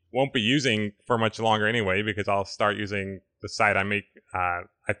probably won't be using for much longer anyway, because I'll start using the site I make.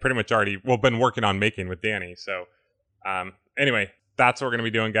 I've pretty much already been working on making with Danny. So anyway, that's what we're going to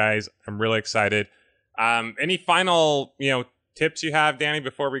be doing, guys. I'm really excited. Any final tips you have, Danny,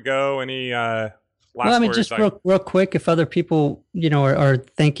 before we go? Any last words? Just real quick, if other people are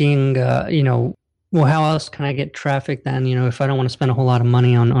thinking well, how else can I get traffic then? If I don't want to spend a whole lot of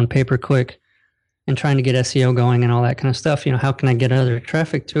money on pay-per-click and trying to get SEO going and all that kind of stuff, how can I get other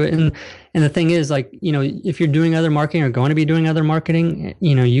traffic to it? And the thing is, like, if you're doing other marketing or going to be doing other marketing,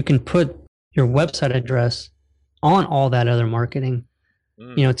 you can put your website address on all that other marketing,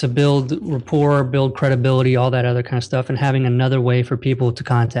 to build rapport, build credibility, all that other kind of stuff, and having another way for people to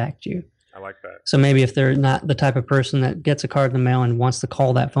contact you. I like that. So maybe if they're not the type of person that gets a card in the mail and wants to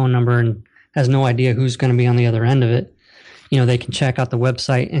call that phone number and has no idea who's going to be on the other end of it, they can check out the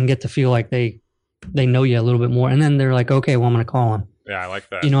website and get to feel like they know you a little bit more. And then they're like, okay, well, I'm going to call them. Yeah, I like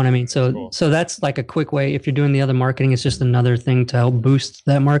that. You know what I mean? So Cool. so that's like a quick way. If you're doing the other marketing, it's just another thing to help boost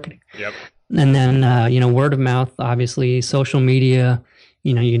that marketing. Yep. And then word of mouth, obviously, social media.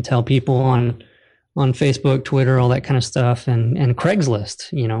 You can tell people on Facebook, Twitter, all that kind of stuff, and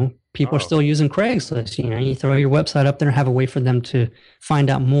Craigslist. People are still using Craigslist. You throw your website up there, have a way for them to find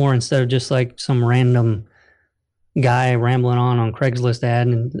out more instead of just like some random guy rambling on Craigslist ad,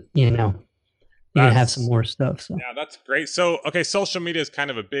 and you can have some more stuff. So yeah, that's great. So okay, social media is kind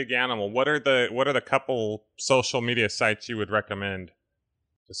of a big animal. What are the couple social media sites you would recommend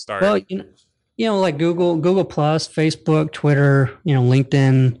to start? Well, like Google Plus, Facebook, Twitter,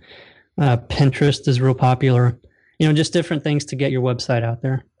 LinkedIn, Pinterest is real popular. Just different things to get your website out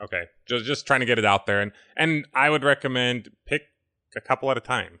there. Okay, just trying to get it out there, and I would recommend pick a couple at a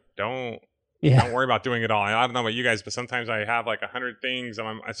time. Don't worry about doing it all. I don't know about you guys, but sometimes I have like 100 things,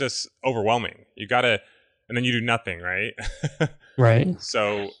 and it's just overwhelming. You gotta, and then you do nothing, right? Right.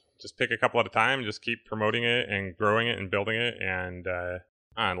 So just pick a couple at a time. Just keep promoting it and growing it and building it, and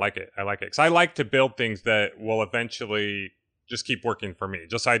I like it. I like it because I like to build things that will eventually just keep working for me.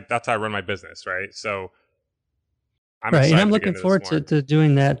 That's how I run my business, right? So I'm right, excited and I'm looking forward to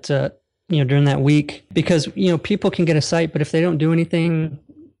doing that. During that week, because people can get a site, but if they don't do anything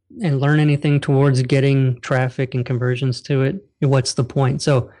and learn anything towards getting traffic and conversions to it, what's the point?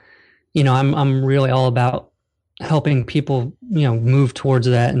 So, I'm really all about helping people, move towards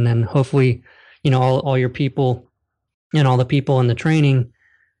that, and then hopefully, all your people and all the people in the training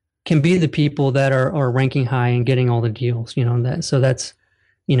can be the people that are ranking high and getting all the deals. That's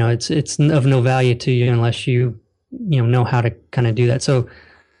it's of no value to you unless you know how to kind of do that. So,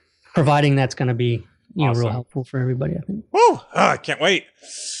 providing that's going to be awesome. Real helpful for everybody, I think. Woo! I can't wait.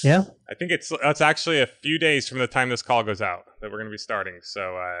 Yeah. I think it's actually a few days from the time this call goes out that we're going to be starting.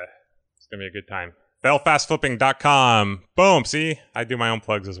 So it's going to be a good time. FailFastFlipping.com. Boom. See, I do my own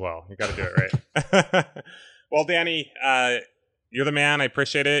plugs as well. You got to do it right. Well, Danny, you're the man. I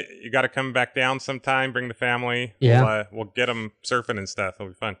appreciate it. You got to come back down sometime. Bring the family. Yeah. We'll get them surfing and stuff. It'll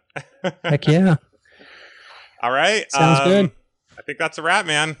be fun. Heck yeah. All right. Sounds good. I think that's a wrap,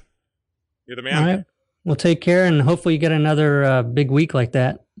 man. You're the man. All right. Well, take care, and hopefully you get another big week like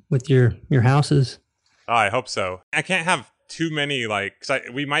that with your houses. Oh, I hope so. I can't have too many, because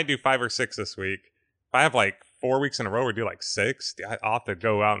we might do 5 or 6 this week. If I have 4 weeks in a row, we do 6. I'll have to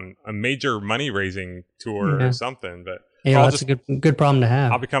go out on a major money-raising tour or something. But yeah, that's a good problem to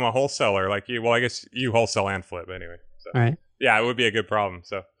have. I'll become a wholesaler like you. Well, I guess you wholesale and flip anyway. So. All right. Yeah, it would be a good problem.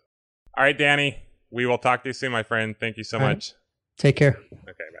 So, all right, Danny, we will talk to you soon, my friend. Thank you so much. Take care.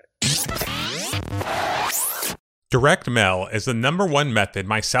 Okay, bye. Direct mail is the #1 method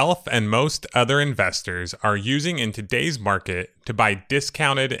myself and most other investors are using in today's market to buy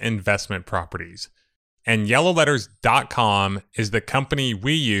discounted investment properties. And YellowLetters.com is the company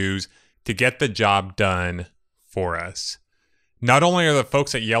we use to get the job done for us. Not only are the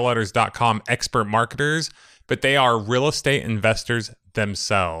folks at YellowLetters.com expert marketers, but they are real estate investors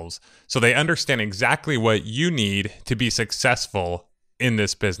themselves. So they understand exactly what you need to be successful in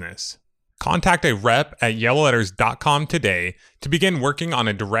this business. Contact a rep at YellowLetters.com today to begin working on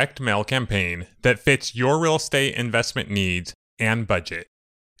a direct mail campaign that fits your real estate investment needs and budget.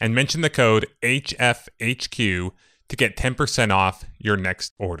 And mention the code HFHQ to get 10% off your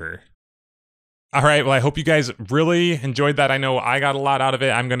next order. All right, well, I hope you guys really enjoyed that. I know I got a lot out of it.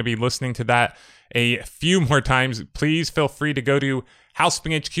 I'm going to be listening to that a few more times. Please feel free to go to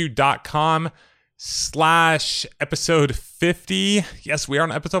houseflippinghq.com/episode 50. Yes, we are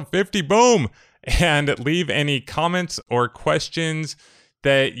on episode 50. Boom. And leave any comments or questions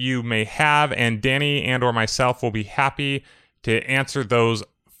that you may have. And Danny and or myself will be happy to answer those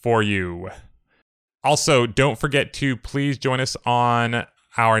for you. Also, don't forget to please join us on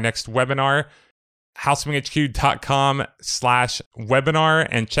our next webinar, houseflippinghq.com/webinar,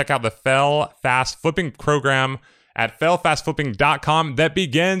 and check out the Fail Fast Flipping program at failfastflipping.com that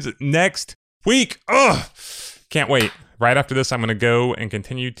begins next week. Ugh, can't wait. Right after this, I'm going to go and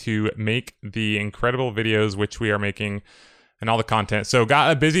continue to make the incredible videos which we are making and all the content. So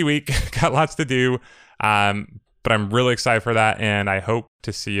got a busy week, got lots to do, but I'm really excited for that, and I hope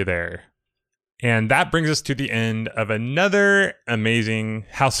to see you there. And that brings us to the end of another amazing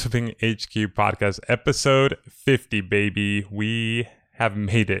House Flipping HQ podcast, episode 50, baby. We have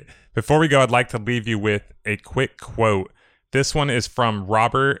made it. Before we go, I'd like to leave you with a quick quote. This one is from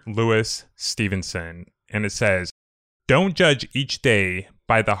Robert Louis Stevenson, and it says, "Don't judge each day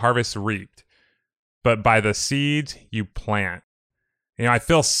by the harvest reaped, but by the seeds you plant." You know, I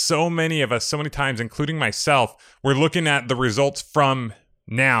feel so many of us, so many times, including myself, we're looking at the results from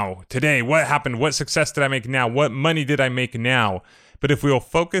now, today. What happened? What success did I make now? What money did I make now? But if we'll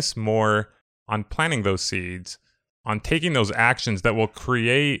focus more on planting those seeds, on taking those actions that will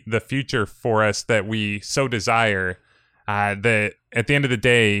create the future for us that we so desire, that at the end of the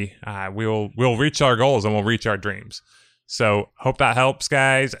day, we'll reach our goals and we'll reach our dreams. So hope that helps,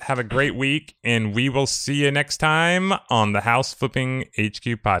 guys. Have a great week, and we will see you next time on the House Flipping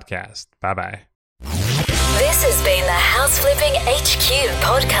HQ podcast. Bye-bye. This has been the House Flipping HQ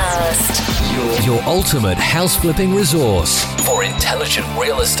podcast. Your ultimate house flipping resource for intelligent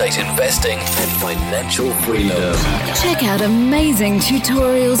real estate investing and financial freedom. Check out amazing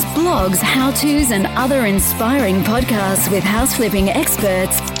tutorials, blogs, how-tos, and other inspiring podcasts with house flipping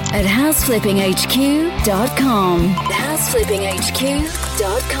experts at houseflippinghq.com.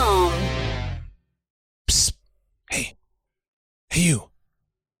 Houseflippinghq.com. Psst. Hey, you.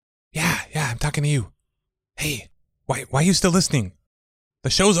 Yeah, I'm talking to you. Hey, why are you still listening? The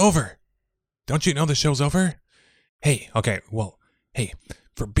show's over. Don't you know the show's over? Hey, okay, well, hey,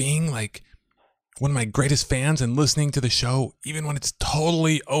 for being like one of my greatest fans and listening to the show, even when it's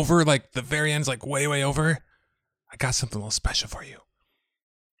totally over, like the very end's like way over, I got something a little special for you.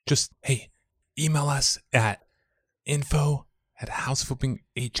 Just, hey, email us at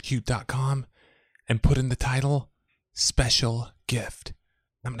info@houseflippinghq.com and put in the title, Special Gift.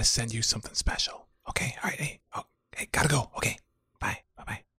 I'm going to send you something special. Okay, all right, hey, gotta go. Okay, bye, bye-bye.